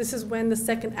this is when the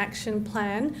second action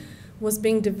plan was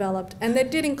being developed. And they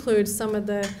did include some of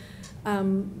the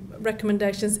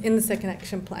recommendations in the second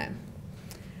action plan.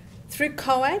 Through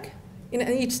COAG, in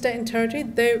each state and territory,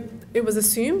 it was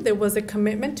assumed there was a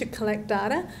commitment to collect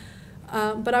data.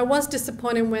 But I was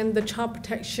disappointed when the child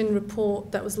protection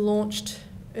report that was launched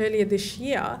earlier this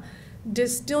year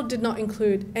still did not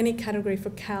include any category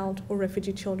for CALD or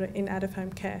refugee children in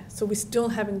out-of-home care. So we still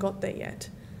haven't got there yet.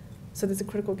 So there's a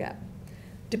critical gap.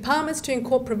 Departments to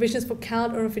incorporate provisions for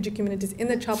CALD or refugee communities in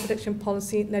the child protection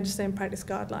policy, legislation and practice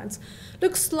guidelines.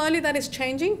 Look, slowly that is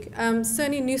changing.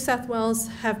 Certainly New South Wales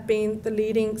have been the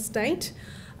leading state.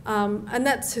 And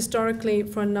that's historically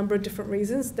for a number of different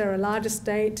reasons. They're a larger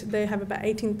state. They have about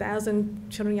 18,000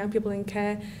 children and young people in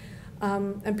care.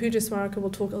 And Pooja Swaraka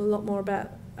will talk a lot more about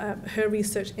her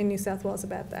research in New South Wales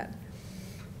about that.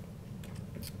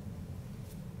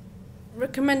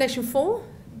 Recommendation 4,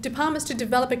 departments to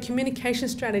develop a communication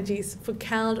strategies for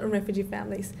CALD and refugee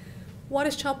families. What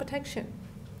is child protection?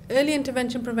 Early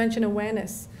intervention, prevention,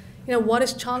 awareness. What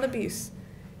is child abuse?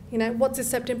 What's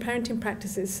accepted parenting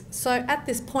practices? So at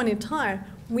this point in time,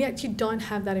 we actually don't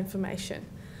have that information.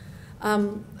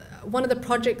 One of the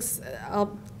projects,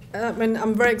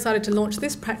 I'm very excited to launch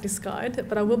this practice guide,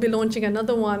 but I will be launching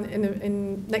another one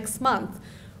in next month,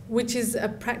 which is a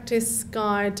practice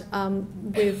guide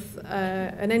with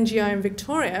an NGO in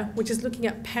Victoria, which is looking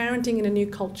at parenting in a new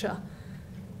culture.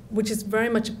 which is very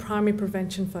much a primary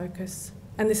prevention focus.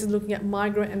 And this is looking at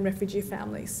migrant and refugee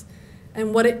families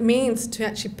and what it means to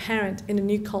actually parent in a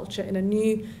new culture, in a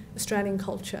new Australian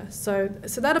culture. So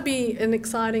that'll be an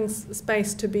exciting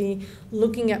space to be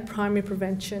looking at primary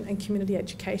prevention and community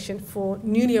education for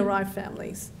newly arrived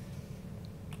families.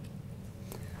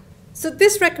 So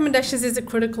this recommendation is a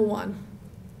critical one.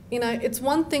 You know, it's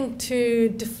one thing to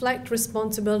deflect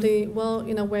responsibility. Well,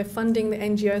 you know, we're funding the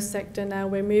NGO sector now,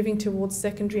 we're moving towards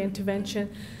secondary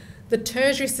intervention. The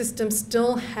tertiary system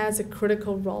still has a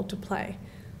critical role to play.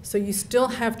 So you still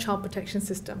have child protection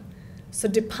system. So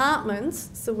departments,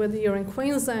 so whether you're in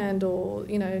Queensland or,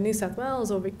 you know, New South Wales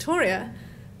or Victoria,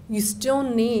 you still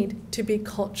need to be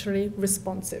culturally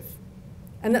responsive.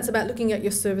 And that's about looking at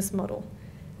your service model,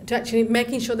 to actually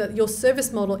making sure that your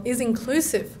service model is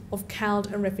inclusive of CALD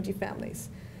and refugee families.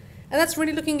 And that's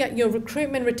really looking at your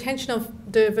recruitment, retention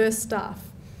of diverse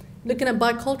staff, looking at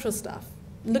bicultural staff,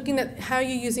 looking at how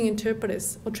you're using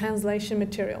interpreters or translation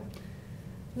material,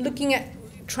 looking at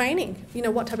training, you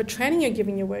know, what type of training you're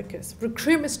giving your workers,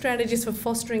 recruitment strategies for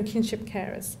fostering kinship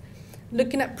carers,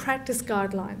 looking at practice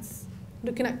guidelines,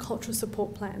 looking at cultural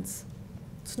support plans.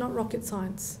 It's not rocket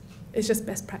science, it's just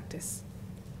best practice.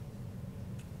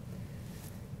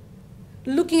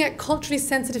 Looking at culturally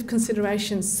sensitive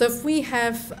considerations. So if we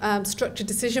have structured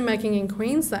decision making in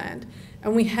Queensland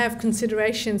and we have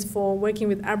considerations for working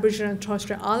with Aboriginal and Torres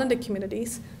Strait Islander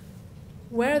communities,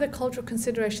 where are the cultural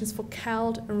considerations for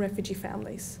CALD and refugee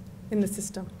families in the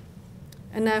system?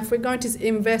 And now if we're going to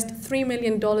invest $3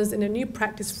 million in a new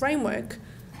practice framework,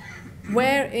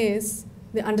 where is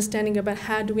the understanding about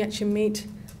how do we actually meet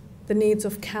the needs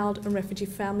of CALD and refugee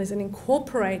families and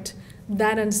incorporate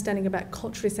that understanding about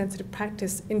culturally sensitive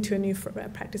practice into a new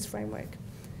practice framework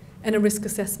and a risk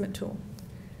assessment tool?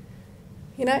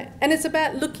 You know, and it's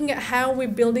about looking at how we're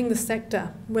building the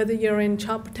sector, whether you're in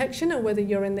child protection or whether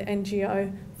you're in the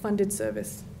NGO funded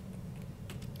service.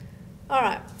 All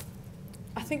right,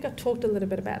 I think I talked a little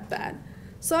bit about that.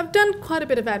 So I've done quite a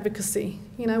bit of advocacy,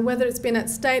 you know, whether it's been at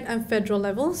state and federal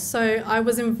levels. So I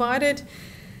was invited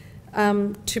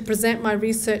to present my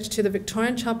research to the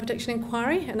Victorian Child Protection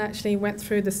Inquiry and actually went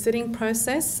through the sitting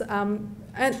process. And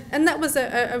that was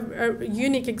a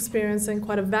unique experience and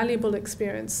quite a valuable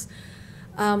experience.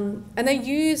 And they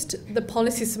used the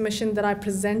policy submission that I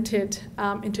presented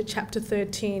into Chapter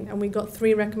 13, and we got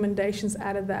 3 recommendations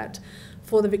out of that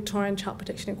for the Victorian Child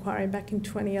Protection Inquiry back in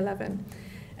 2011.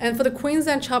 And for the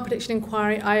Queensland Child Protection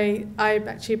Inquiry, I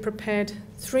actually prepared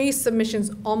 3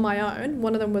 submissions on my own.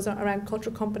 One of them was around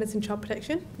cultural competence in child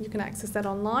protection. You can access that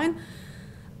online.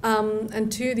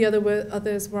 And 2 of the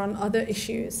others were on other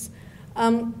issues.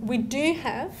 We do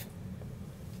have,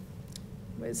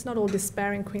 it's not all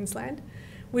despair in Queensland,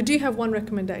 we do have 1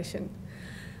 recommendation.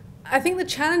 I think the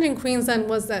challenge in Queensland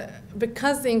was that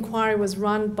because the inquiry was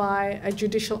run by a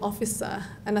judicial officer,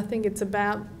 and I think it's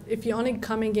about, if you're only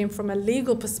coming in from a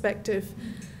legal perspective,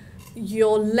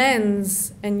 your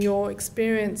lens and your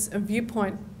experience and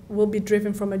viewpoint will be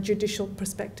driven from a judicial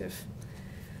perspective.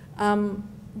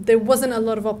 There wasn't a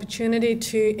lot of opportunity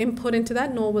to input into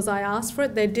that, nor was I asked for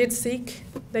it. They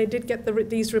did get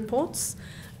these reports.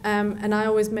 And I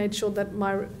always made sure that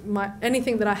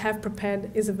anything that I have prepared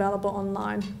is available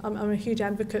online. I'm a huge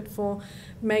advocate for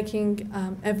making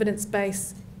evidence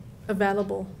base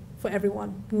available for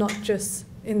everyone, not just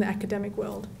in the academic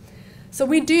world. So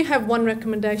we do have 1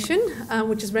 recommendation,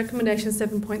 which is recommendation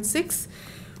 7.6,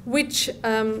 which,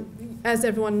 as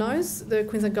everyone knows, the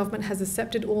Queensland Government has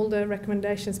accepted all the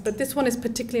recommendations, but this one is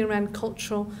particularly around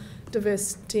cultural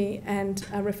diversity and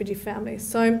refugee families.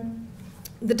 So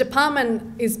the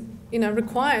department is, you know,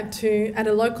 required to, at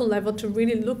a local level, to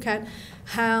really look at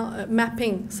how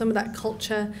mapping some of that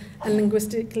culture and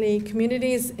linguistically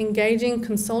communities, engaging,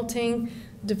 consulting,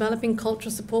 developing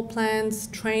cultural support plans,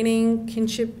 training,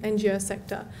 kinship, NGO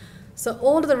sector. So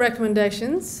all of the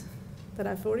recommendations that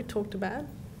I've already talked about,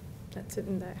 that's it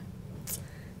in there.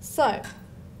 So,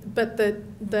 but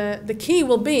the key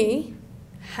will be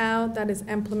how that is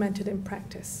implemented in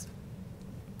practice.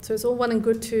 So it's all well and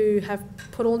good to have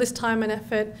put all this time and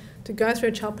effort to go through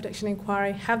a child protection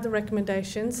inquiry, have the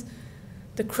recommendations.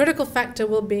 The critical factor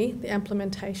will be the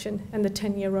implementation and the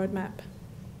 10-year roadmap.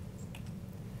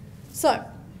 So,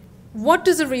 what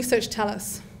does the research tell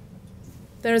us?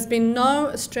 There has been no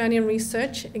Australian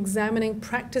research examining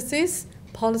practices,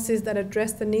 policies that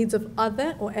address the needs of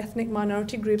other or ethnic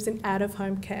minority groups in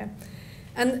out-of-home care.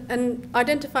 And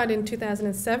identified in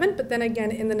 2007, but then again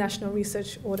in the National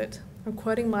Research Audit. I'm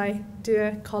quoting my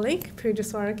dear colleague, Pooja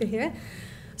Swaraka here.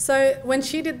 So when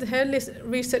she did her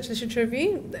research literature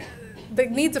review, the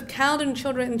needs of CALD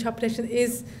children in child protection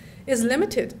is is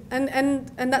limited, and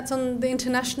that's on the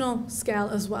international scale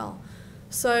as well.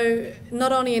 So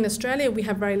not only in Australia we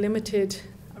have very limited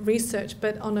research,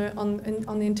 but on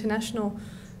the international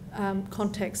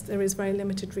context there is very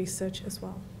limited research as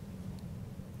well.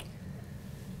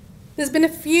 There's been a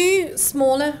few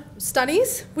smaller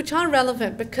studies which are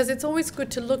relevant because it's always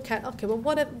good to look at, okay, well,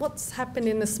 what's happened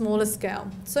in the smaller scale?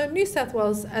 So New South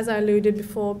Wales, as I alluded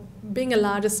before, being a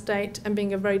larger state and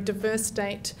being a very diverse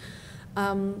state,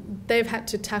 they've had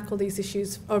to tackle these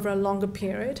issues over a longer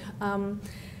period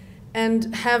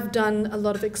and have done a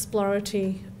lot of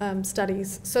exploratory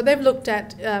studies. So they've looked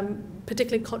at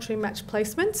particularly culturally matched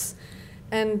placements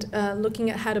and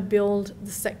looking at how to build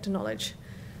the sector knowledge.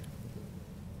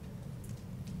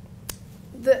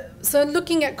 So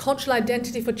looking at cultural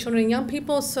identity for children and young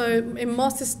people, so in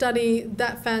Moss's study,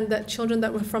 that found that children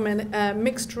that were from a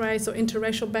mixed race or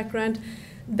interracial background,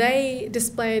 they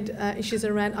displayed issues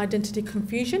around identity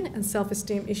confusion and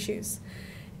self-esteem issues.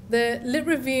 The Lit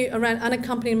Review around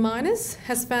unaccompanied minors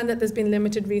has found that there's been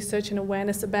limited research and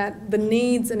awareness about the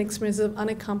needs and experiences of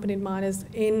unaccompanied minors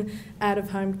in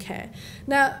out-of-home care.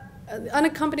 Now,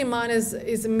 unaccompanied minors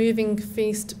is a moving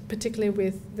feast, particularly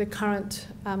with the current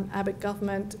Abbott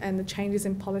government and the changes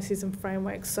in policies and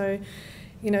frameworks. So,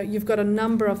 you know, you've got a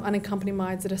number of unaccompanied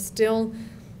minors that are still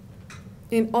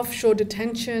in offshore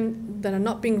detention, that are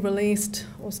not being released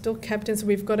or still kept in. So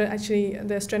we've got actually,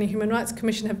 the Australian Human Rights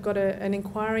Commission have got an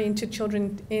inquiry into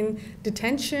children in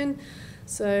detention.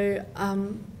 So,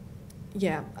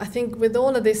 yeah, I think with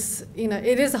all of this, you know,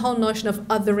 it is a whole notion of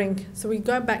othering. So we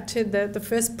go back to the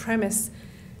first premise,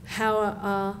 how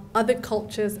are other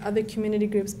cultures, other community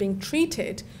groups being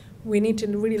treated? We need to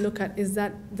really look at, is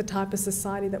that the type of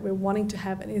society that we're wanting to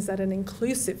have, and is that an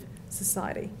inclusive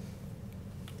society?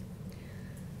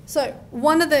 So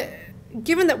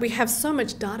given that we have so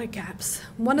much data gaps,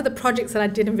 one of the projects that I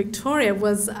did in Victoria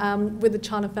was with the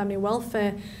Child and Family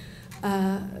Welfare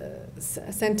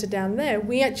Centre down there.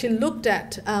 We actually looked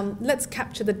at, let's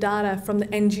capture the data from the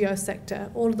NGO sector,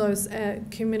 all of those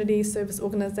community service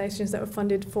organisations that were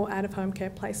funded for out-of-home care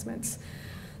placements.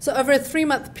 So over a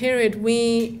 3-month period,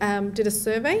 we did a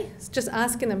survey, just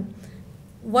asking them,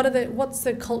 what's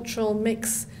the cultural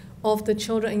mix of the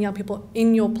children and young people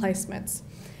in your placements?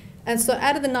 And so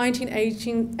out of the 19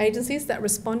 agencies that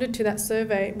responded to that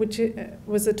survey, which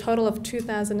was a total of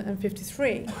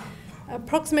 2,053,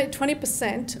 approximately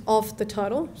 20% of the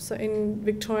total, so in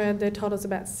Victoria their total is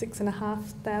about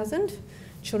 6,500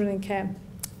 children in care.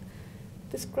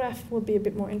 This graph will be a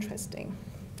bit more interesting.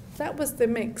 That was the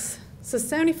mix. So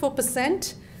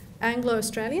 74%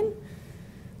 Anglo-Australian,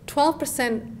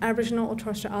 12% Aboriginal or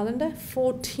Torres Strait Islander,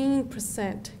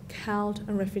 14% CALD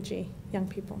and refugee young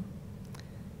people.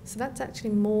 So that's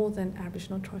actually more than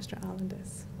Aboriginal or Torres Strait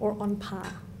Islanders, or on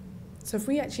par. So if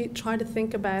we actually try to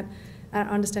think about our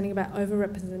understanding about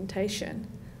overrepresentation,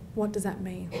 what does that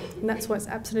mean? And that's why it's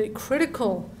absolutely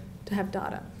critical to have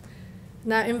data.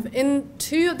 Now, in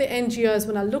 2 of the NGOs,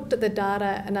 when I looked at the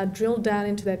data and I drilled down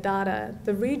into their data,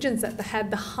 the regions that had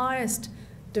the highest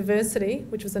diversity,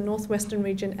 which was the Northwestern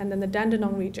region and then the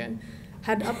Dandenong region,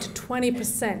 had up to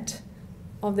 20%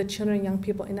 of the children and young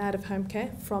people in out-of-home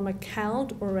care from a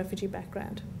CALD or a refugee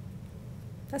background.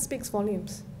 That speaks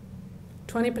volumes.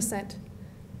 20%.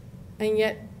 And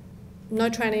yet, no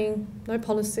training, no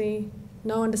policy,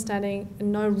 no understanding,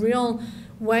 and no real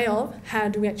way of how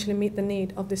do we actually meet the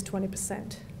need of this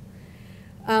 20%.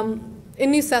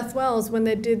 In New South Wales, when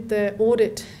they did the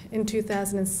audit in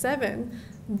 2007,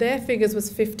 their figures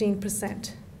was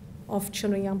 15% of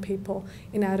children and young people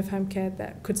in out-of-home care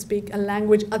that could speak a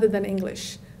language other than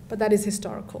English, but that is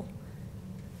historical.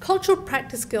 Cultural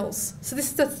practice skills. So this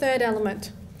is the third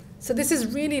element. So this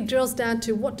is really drills down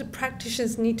to what do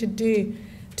practitioners need to do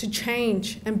to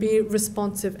change and be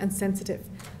responsive and sensitive.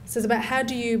 So it's about how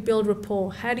do you build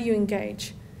rapport, how do you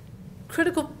engage.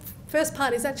 Critical first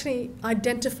part is actually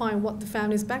identifying what the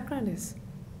family's background is.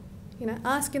 You know,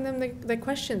 asking them their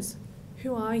questions.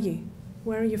 Who are you?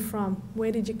 Where are you from?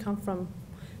 Where did you come from?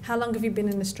 How long have you been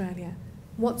in Australia?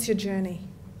 What's your journey?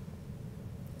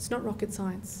 It's not rocket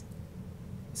science.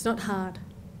 It's not hard.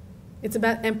 It's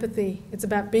about empathy. It's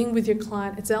about being with your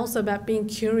client. It's also about being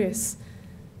curious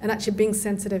and actually being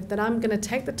sensitive, that I'm going to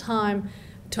take the time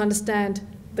to understand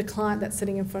the client that's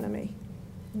sitting in front of me.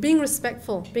 Being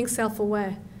respectful, being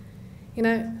self-aware. You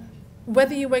know,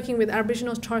 whether you're working with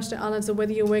Aboriginal Torres Strait Islanders or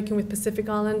whether you're working with Pacific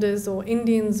Islanders or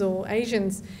Indians or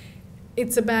Asians,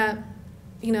 it's about,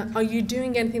 you know, are you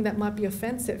doing anything that might be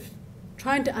offensive?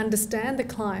 Trying to understand the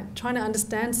client, trying to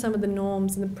understand some of the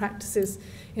norms and the practices.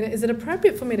 You know, is it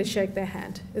appropriate for me to shake their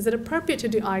hand? Is it appropriate to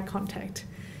do eye contact?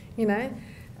 You know,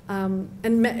 and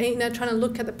trying to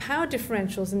look at the power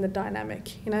differentials in the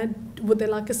dynamic. Would they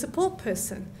like a support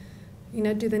person?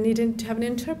 Do they need to have an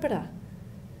interpreter?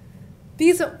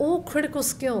 These are all critical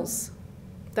skills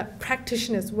that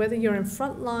practitioners, whether you're in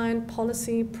frontline,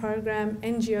 policy, program,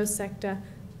 NGO sector,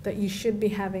 that you should be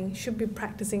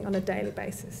practicing on a daily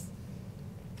basis.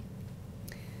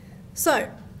 So,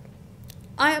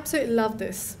 I absolutely love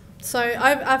this. So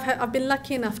I've been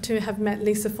lucky enough to have met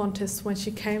Lisa Fontes when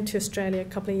she came to Australia a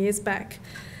couple of years back.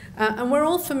 And we're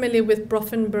all familiar with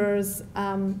Brofenber's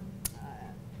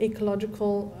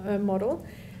ecological model.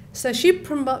 So she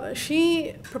proposed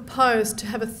to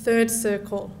have a third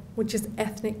circle, which is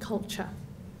ethnic culture.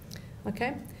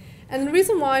 Okay? And the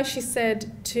reason why she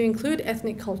said to include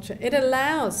ethnic culture, it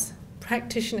allows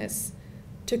practitioners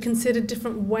to consider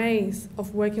different ways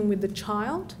of working with the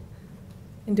child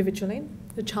individually,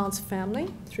 the child's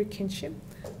family through kinship,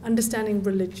 understanding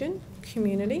religion,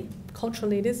 community, cultural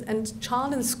leaders, and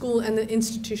child and school and the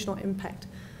institutional impact.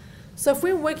 So if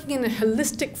we're working in a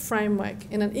holistic framework,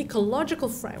 in an ecological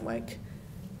framework,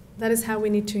 that is how we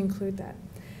need to include that.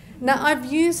 Now,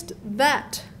 I've used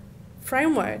that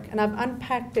framework and I've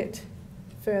unpacked it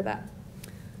further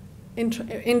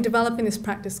in developing this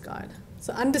practice guide.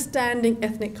 So understanding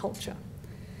ethnic culture.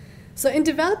 So in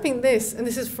developing this, and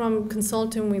this is from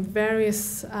consulting with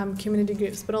various community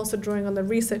groups, but also drawing on the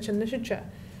research and literature,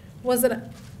 was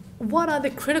that what are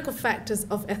the critical factors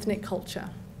of ethnic culture?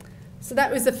 So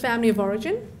that was the family of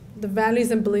origin, the values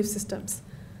and belief systems.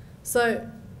 So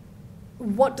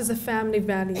what does a family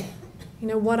value?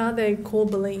 What are their core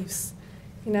beliefs?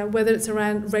 Whether it's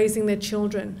around raising their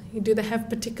children. Do they have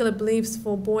particular beliefs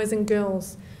for boys and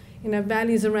girls?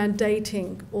 Values around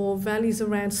dating or values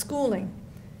around schooling.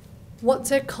 What's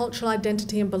their cultural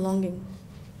identity and belonging?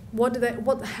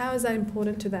 How is that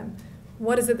important to them?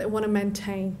 What is it they want to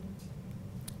maintain?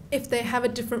 If they have a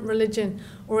different religion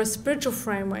or a spiritual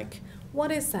framework,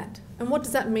 what is that? And what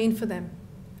does that mean for them?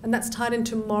 And that's tied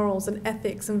into morals and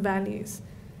ethics and values.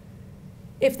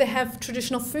 If they have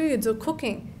traditional foods or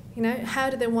cooking, how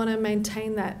do they want to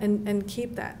maintain that and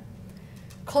keep that?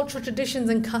 Cultural traditions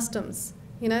and customs.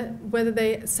 Whether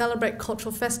they celebrate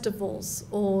cultural festivals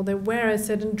or they wear a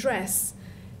certain dress,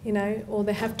 or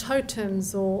they have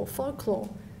totems or folklore,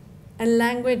 and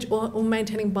language or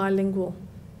maintaining bilingual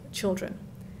children.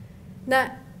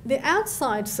 Now, the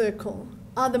outside circle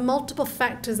are the multiple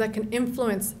factors that can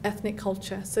influence ethnic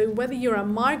culture. So whether you're a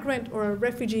migrant or a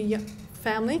refugee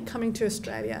family coming to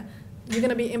Australia, you're going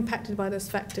to be impacted by those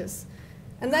factors.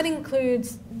 And that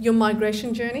includes your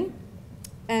migration journey,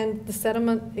 and the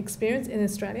settlement experience in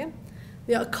Australia,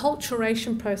 the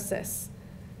acculturation process,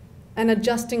 and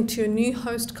adjusting to a new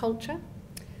host culture.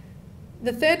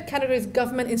 The third category is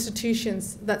government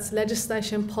institutions, that's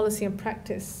legislation, policy and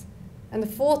practice. And the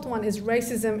fourth one is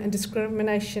racism and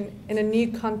discrimination in a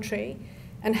new country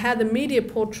and how the media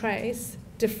portrays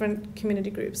different community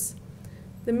groups.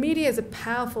 The media is a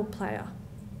powerful player.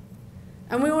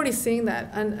 And we're already seeing that,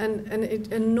 and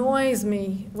it annoys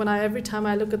me when every time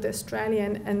I look at the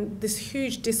Australian and this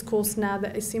huge discourse now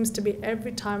that it seems to be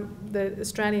every time the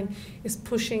Australian is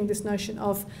pushing this notion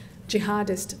of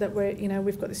jihadist, that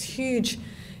we've got this huge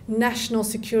national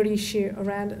security issue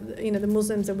around the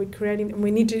Muslims that we're creating, and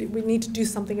we need to do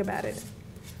something about it.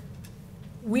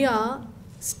 We are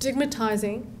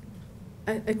stigmatizing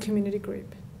a community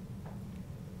group.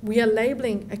 We are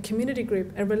labeling a community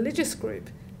group, a religious group,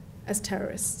 as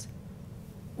terrorists,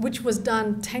 which was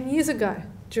done 10 years ago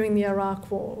during the Iraq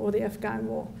War or the Afghan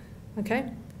War, okay?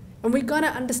 And we've got to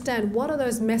understand what are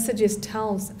those messages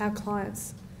tells our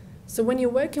clients. So when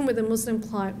you're working with a Muslim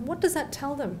client, what does that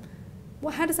tell them?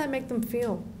 How does that make them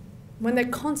feel when they're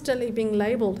constantly being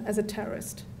labelled as a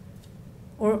terrorist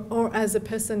or as a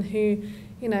person who,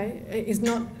 is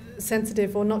not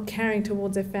sensitive or not caring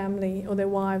towards their family or their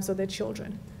wives or their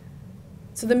children?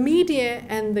 So the media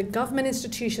and the government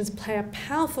institutions play a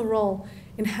powerful role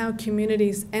in how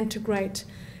communities integrate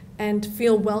and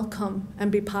feel welcome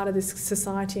and be part of this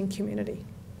society and community.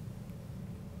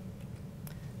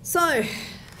 So,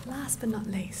 last but not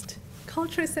least,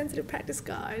 Culturally Sensitive Practice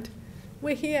Guide.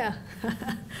 We're here.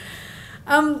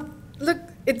 Look,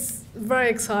 it's very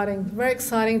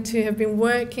exciting to have been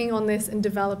working on this and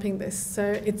developing this.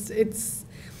 So it's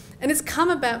come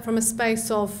about from a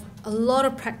space of a lot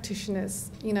of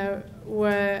practitioners,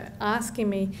 were asking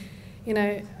me,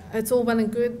 it's all well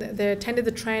and good. They attended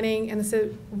the training and they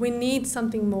said, we need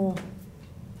something more,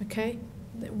 okay?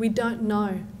 We don't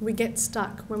know. We get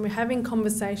stuck when we're having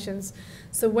conversations.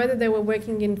 So whether they were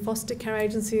working in foster care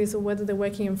agencies or whether they're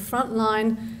working in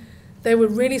frontline, they were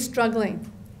really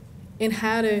struggling in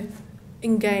how to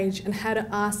engage and how to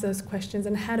ask those questions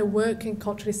and how to work in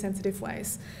culturally sensitive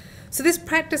ways. So this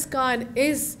practice guide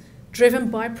is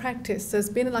driven by practice. So it's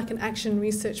been like an action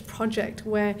research project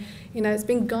where, you know, it's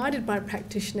been guided by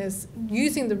practitioners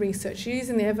using the research,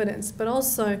 using the evidence, but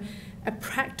also a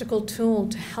practical tool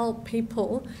to help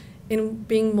people in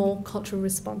being more culturally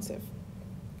responsive.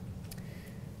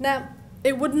 Now,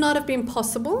 it would not have been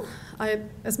possible,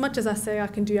 as much as I say I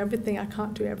can do everything, I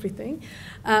can't do everything,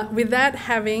 without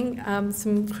having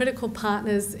some critical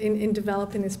partners in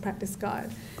developing this practice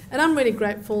guide. And I'm really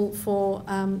grateful for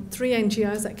 3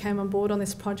 NGOs that came on board on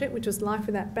this project, which was Life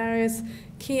Without Barriers,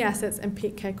 Key Assets and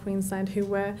Peak Care Queensland, who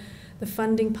were the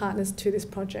funding partners to this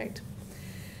project.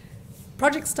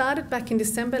 Project started back in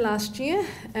December last year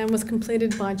and was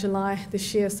completed by July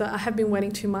this year. So I have been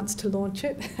waiting 2 months to launch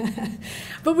it,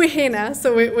 but we're here now.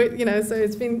 So so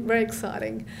it's been very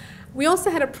exciting. We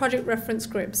also had a project reference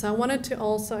group. So I wanted to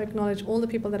also acknowledge all the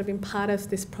people that have been part of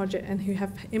this project and who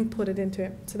have inputted into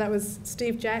it. So that was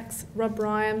Steve Jacks, Rob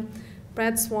Ryan,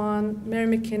 Brad Swan,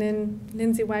 Mary McKinnon,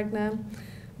 Lindsay Wagner,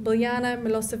 Biljana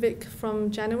Milosevic from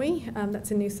Janui,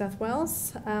 that's in New South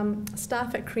Wales,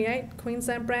 staff at Create,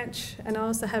 Queensland branch, and I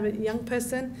also have a young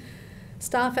person,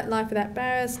 staff at Life Without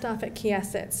Barriers, staff at Key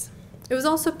Assets. It was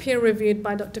also peer reviewed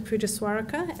by Dr. Pooja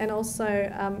Swaraka and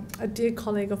also a dear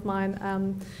colleague of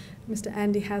mine, Mr.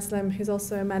 Andy Haslam, who's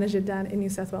also a manager down in New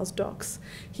South Wales Docks.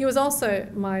 He was also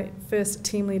my first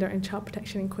team leader in child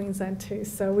protection in Queensland too,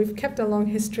 so we've kept a long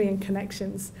history and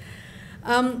connections.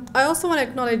 I also want to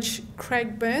acknowledge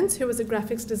Craig Burns, who was a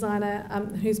graphics designer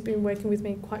who's been working with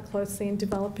me quite closely in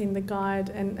developing the guide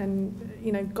and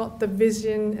you know, got the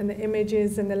vision and the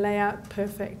images and the layout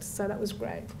perfect, so that was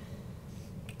great.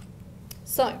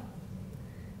 So,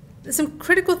 there's some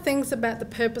critical things about the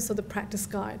purpose of the practice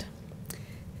guide.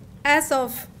 As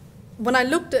of when I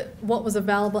looked at what was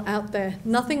available out there,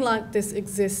 nothing like this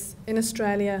exists in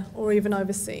Australia or even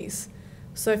overseas.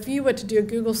 So if you were to do a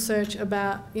Google search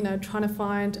about, you know, trying to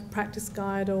find a practice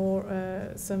guide or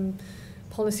some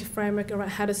policy framework around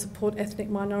how to support ethnic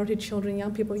minority children and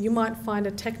young people, you might find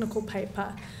a technical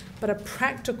paper, but a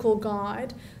practical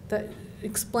guide that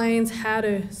explains how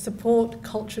to support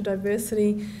culture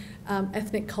diversity,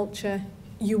 ethnic culture,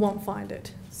 you won't find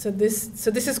it. So this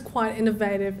is quite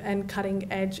innovative and cutting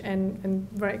edge and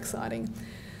very exciting.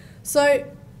 So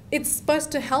it's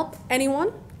supposed to help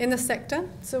anyone in the sector.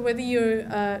 So whether you're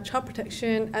child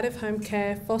protection, out-of-home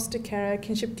care, foster carer,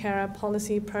 kinship carer,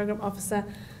 policy, program officer,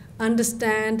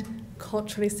 understand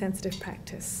culturally sensitive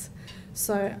practice.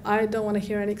 So I don't want to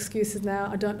hear any excuses now.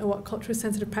 I don't know what culturally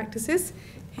sensitive practice is.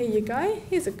 Here you go.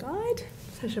 Here's a guide.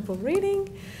 Pleasurable reading.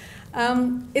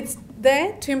 It's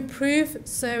there to improve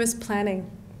service planning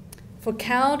for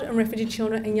CALD and refugee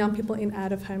children and young people in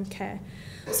out-of-home care.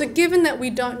 So given that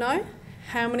we don't know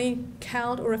how many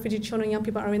CALD or refugee children and young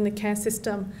people are in the care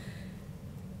system,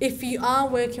 if you are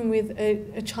working with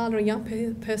a child or a young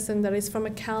person that is from a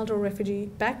CALD or refugee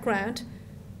background,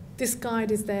 this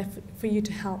guide is there for you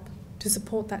to help, to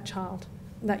support that child,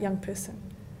 that young person.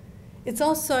 It's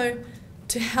also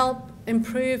to help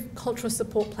improve cultural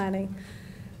support planning.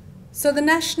 So the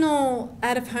National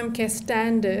Out-of-Home Care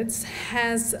Standards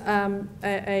has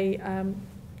a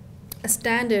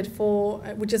standard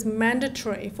which is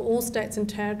mandatory for all states and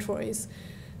territories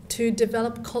to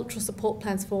develop cultural support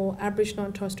plans for Aboriginal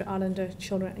and Torres Strait Islander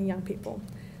children and young people.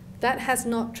 That has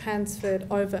not transferred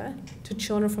over to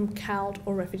children from CALD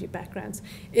or refugee backgrounds.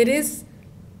 It is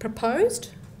proposed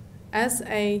as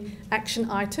an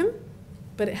action item,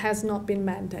 but it has not been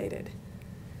mandated.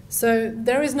 So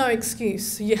there is no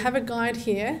excuse. You have a guide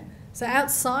here. So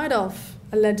outside of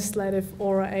a legislative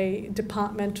or a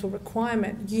departmental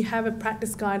requirement, you have a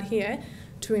practice guide here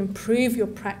to improve your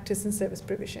practice and service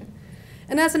provision.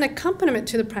 And as an accompaniment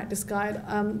to the practice guide,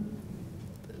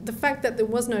 the fact that there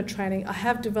was no training, I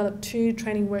have developed 2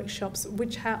 training workshops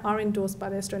which are endorsed by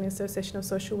the Australian Association of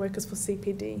Social Workers for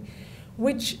CPD,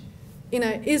 which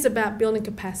is about building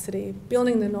capacity,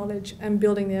 building the knowledge and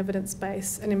building the evidence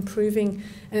base and improving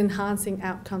and enhancing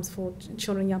outcomes for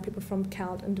children and young people from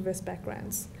CALD and diverse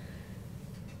backgrounds.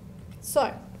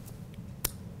 So,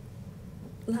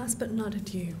 last but not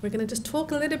ado, we're going to just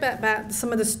talk a little bit about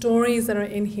some of the stories that are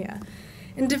in here.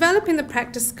 In developing the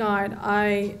practice guide,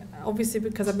 obviously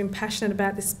because I've been passionate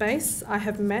about this space, I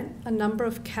have met a number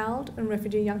of CALD and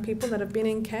refugee young people that have been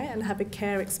in care and have a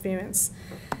care experience.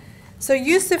 So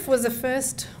Yusuf was the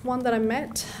first one that I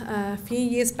met a few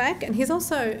years back, and he's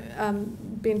also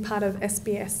been part of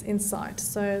SBS Insight.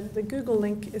 So the Google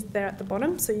link is there at the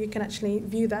bottom, so you can actually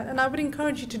view that, and I would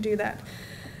encourage you to do that.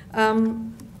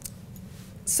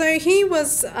 So he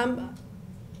was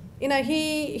you know,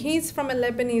 he's from a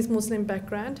Lebanese Muslim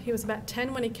background. He was about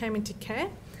 10 when he came into care.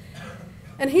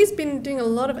 And he's been doing a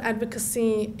lot of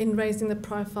advocacy in raising the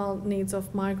profile needs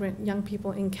of migrant young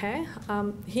people in care.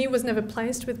 He was never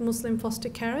placed with Muslim foster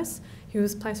carers. He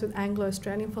was placed with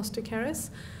Anglo-Australian foster carers.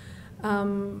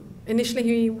 Initially,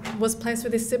 he was placed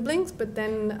with his siblings, but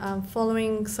then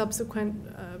following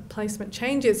subsequent placement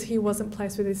changes, he wasn't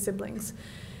placed with his siblings.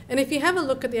 And if you have a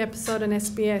look at the episode on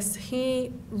SBS,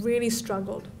 he really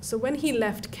struggled. So when he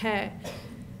left care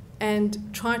and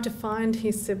tried to find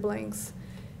his siblings,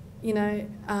 you know,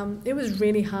 it was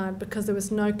really hard because there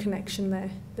was no connection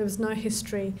there. There was no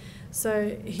history.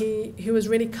 So he was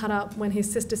really cut up when his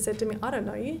sister said to me, "I don't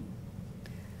know you."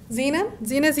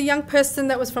 Zena's a young person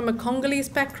that was from a Congolese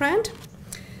background.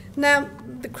 Now,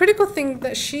 the critical thing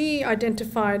that she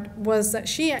identified was that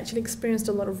she actually experienced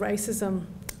a lot of racism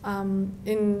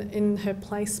in her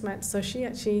placement. So she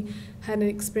actually had an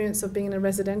experience of being in a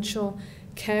residential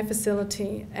care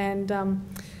facility, and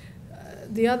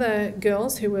the other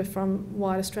girls who were from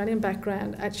white Australian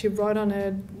background actually wrote on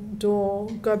her door,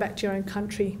 "Go back to your own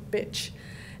country, bitch."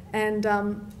 And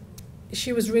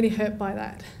she was really hurt by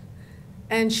that.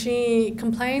 And she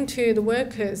complained to the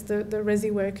workers, the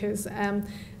resi workers, and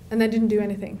they didn't do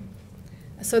anything.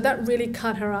 So that really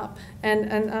cut her up.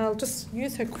 And I'll just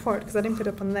use her quote because I didn't put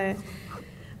it up on there.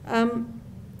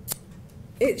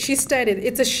 She stated,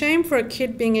 "It's a shame for a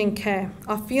kid being in care.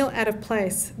 I feel out of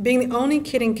place. Being the only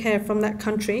kid in care from that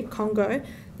country, Congo,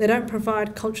 they don't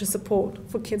provide cultural support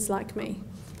for kids like me."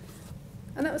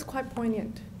 And that was quite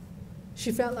poignant.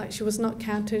 She felt like she was not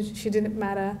counted, she didn't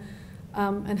matter,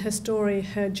 and her story,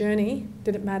 her journey,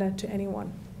 didn't matter to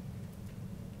anyone.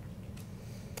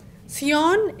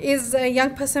 Sion is a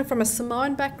young person from a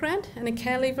Samoan background and a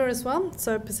care leaver as well,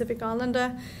 so Pacific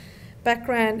Islander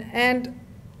background. And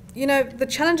you know, the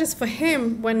challenges for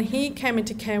him when he came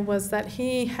into care was that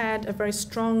he had a very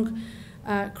strong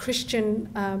Christian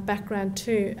background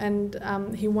too, and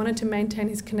he wanted to maintain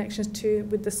his connections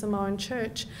with the Samoan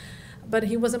church, but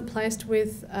he wasn't placed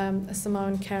with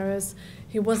Samoan carers.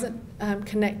 He wasn't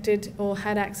connected or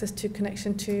had access to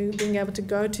connection to being able to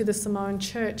go to the Samoan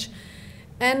church.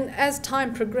 And as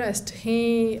time progressed,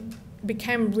 he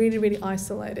became really, really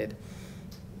isolated.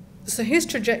 So his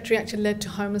trajectory actually led to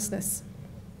homelessness.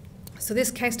 So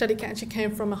this case study actually came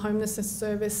from a homelessness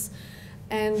service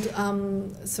and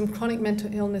some chronic mental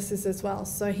illnesses as well.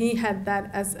 So he had that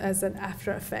as an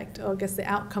after effect, or I guess the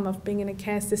outcome of being in a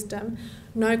care system,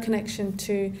 no connection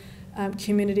to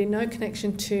community, no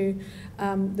connection to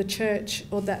the church,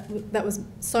 or that was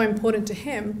so important to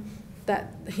him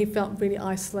that he felt really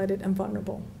isolated and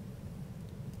vulnerable.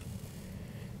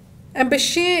 And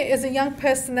Bashir is a young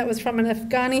person that was from an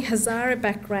Afghani Hazara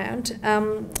background.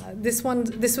 This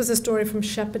was a story from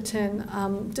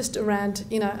Shepparton, just around,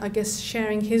 you know, I guess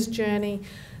sharing his journey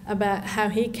about how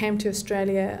he came to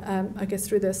Australia, I guess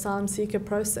through the asylum seeker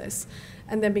process,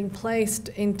 and then being placed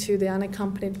into the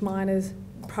unaccompanied minors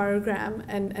program,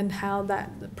 and how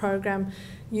that program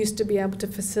used to be able to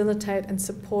facilitate and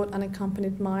support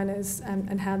unaccompanied minors,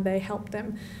 and how they helped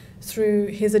them through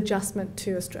his adjustment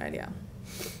to Australia.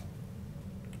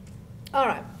 All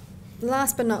right,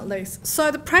 last but not least.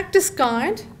 So the practice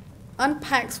guide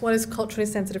unpacks what is culturally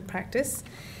sensitive practice.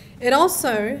 It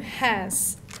also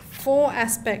has 4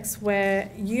 aspects where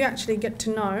you actually get to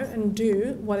know and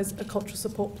do what is a cultural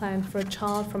support plan for a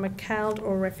child from a CALD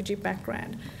or a refugee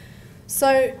background.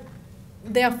 So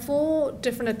there are 4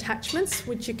 different attachments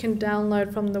which you can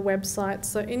download from the website.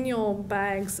 So in your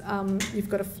bags, you've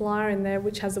got a flyer in there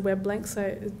which has a web link.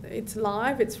 So it's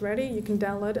live, it's ready, you can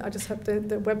download it. I just hope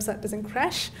the website doesn't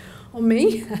crash on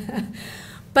me.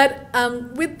 But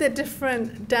with the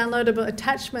different downloadable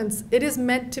attachments, it is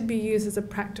meant to be used as a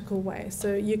practical way.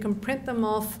 So you can print them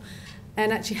off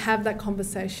and actually have that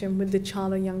conversation with the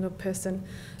child or younger person.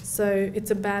 So it's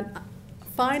about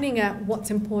finding out what's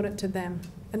important to them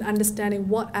and understanding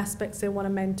what aspects they want to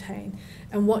maintain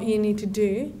and what you need to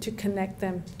do to connect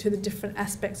them to the different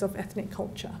aspects of ethnic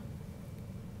culture.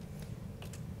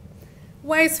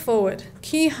 Ways forward,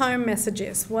 key home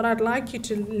messages. What I'd like you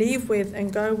to leave with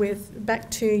and go with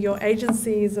back to your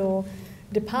agencies or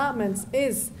departments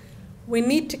is we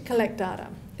need to collect data.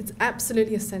 It's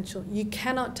absolutely essential. You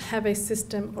cannot have a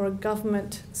system or a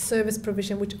government service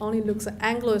provision which only looks at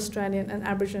Anglo-Australian and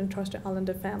Aboriginal and Torres Strait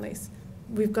Islander families.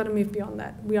 We've got to move beyond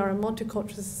that. We are a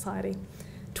multicultural society.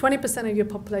 20% of your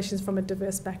population is from a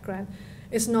diverse background.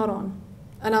 It's not on.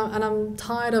 And I'm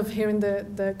tired of hearing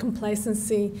the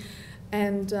complacency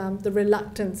and the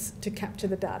reluctance to capture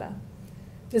the data.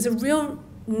 There's a real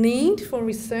need for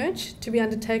research to be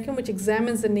undertaken which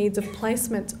examines the needs of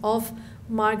placement of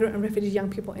migrant and refugee young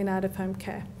people in out-of-home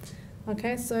care.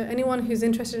 Okay, so anyone who's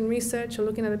interested in research or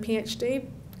looking at a PhD,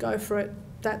 go for it.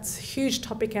 That's a huge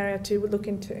topic area to look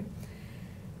into.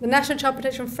 The National Child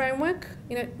Protection Framework,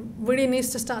 really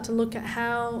needs to start to look at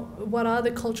what are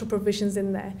the cultural provisions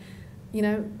in there.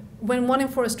 When 1 in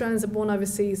 4 Australians are born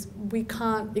overseas, we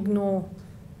can't ignore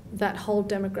that whole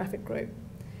demographic group.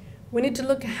 We need to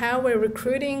look at how we're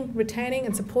recruiting, retaining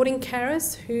and supporting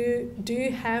carers who do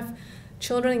have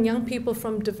children and young people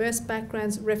from diverse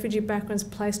backgrounds, refugee backgrounds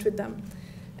placed with them,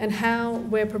 and how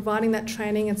we're providing that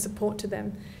training and support to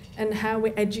them, and how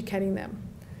we're educating them.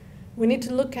 We need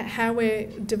to look at how we're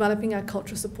developing our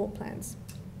cultural support plans.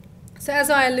 So as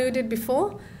I alluded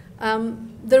before,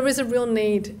 there is a real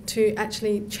need to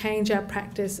actually change our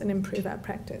practice and improve our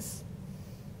practice.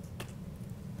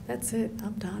 That's it,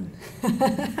 I'm done.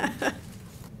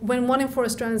 When 1 in 4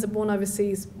 Australians are born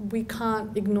overseas, we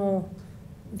can't ignore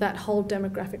that whole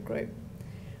demographic group.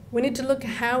 We need to look at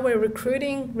how we're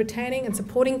recruiting, retaining and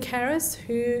supporting carers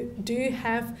who do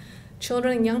have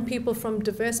children and young people from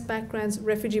diverse backgrounds,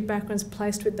 refugee backgrounds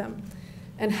placed with them,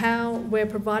 and how we're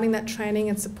providing that training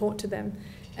and support to them,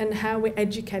 and how we're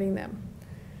educating them.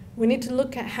 We need to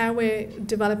look at how we're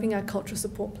developing our cultural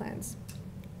support plans.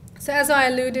 So as I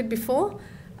alluded before,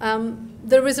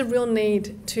 there is a real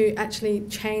need to actually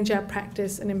change our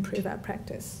practice and improve our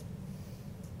practice.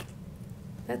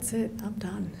 That's it, I'm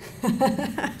done.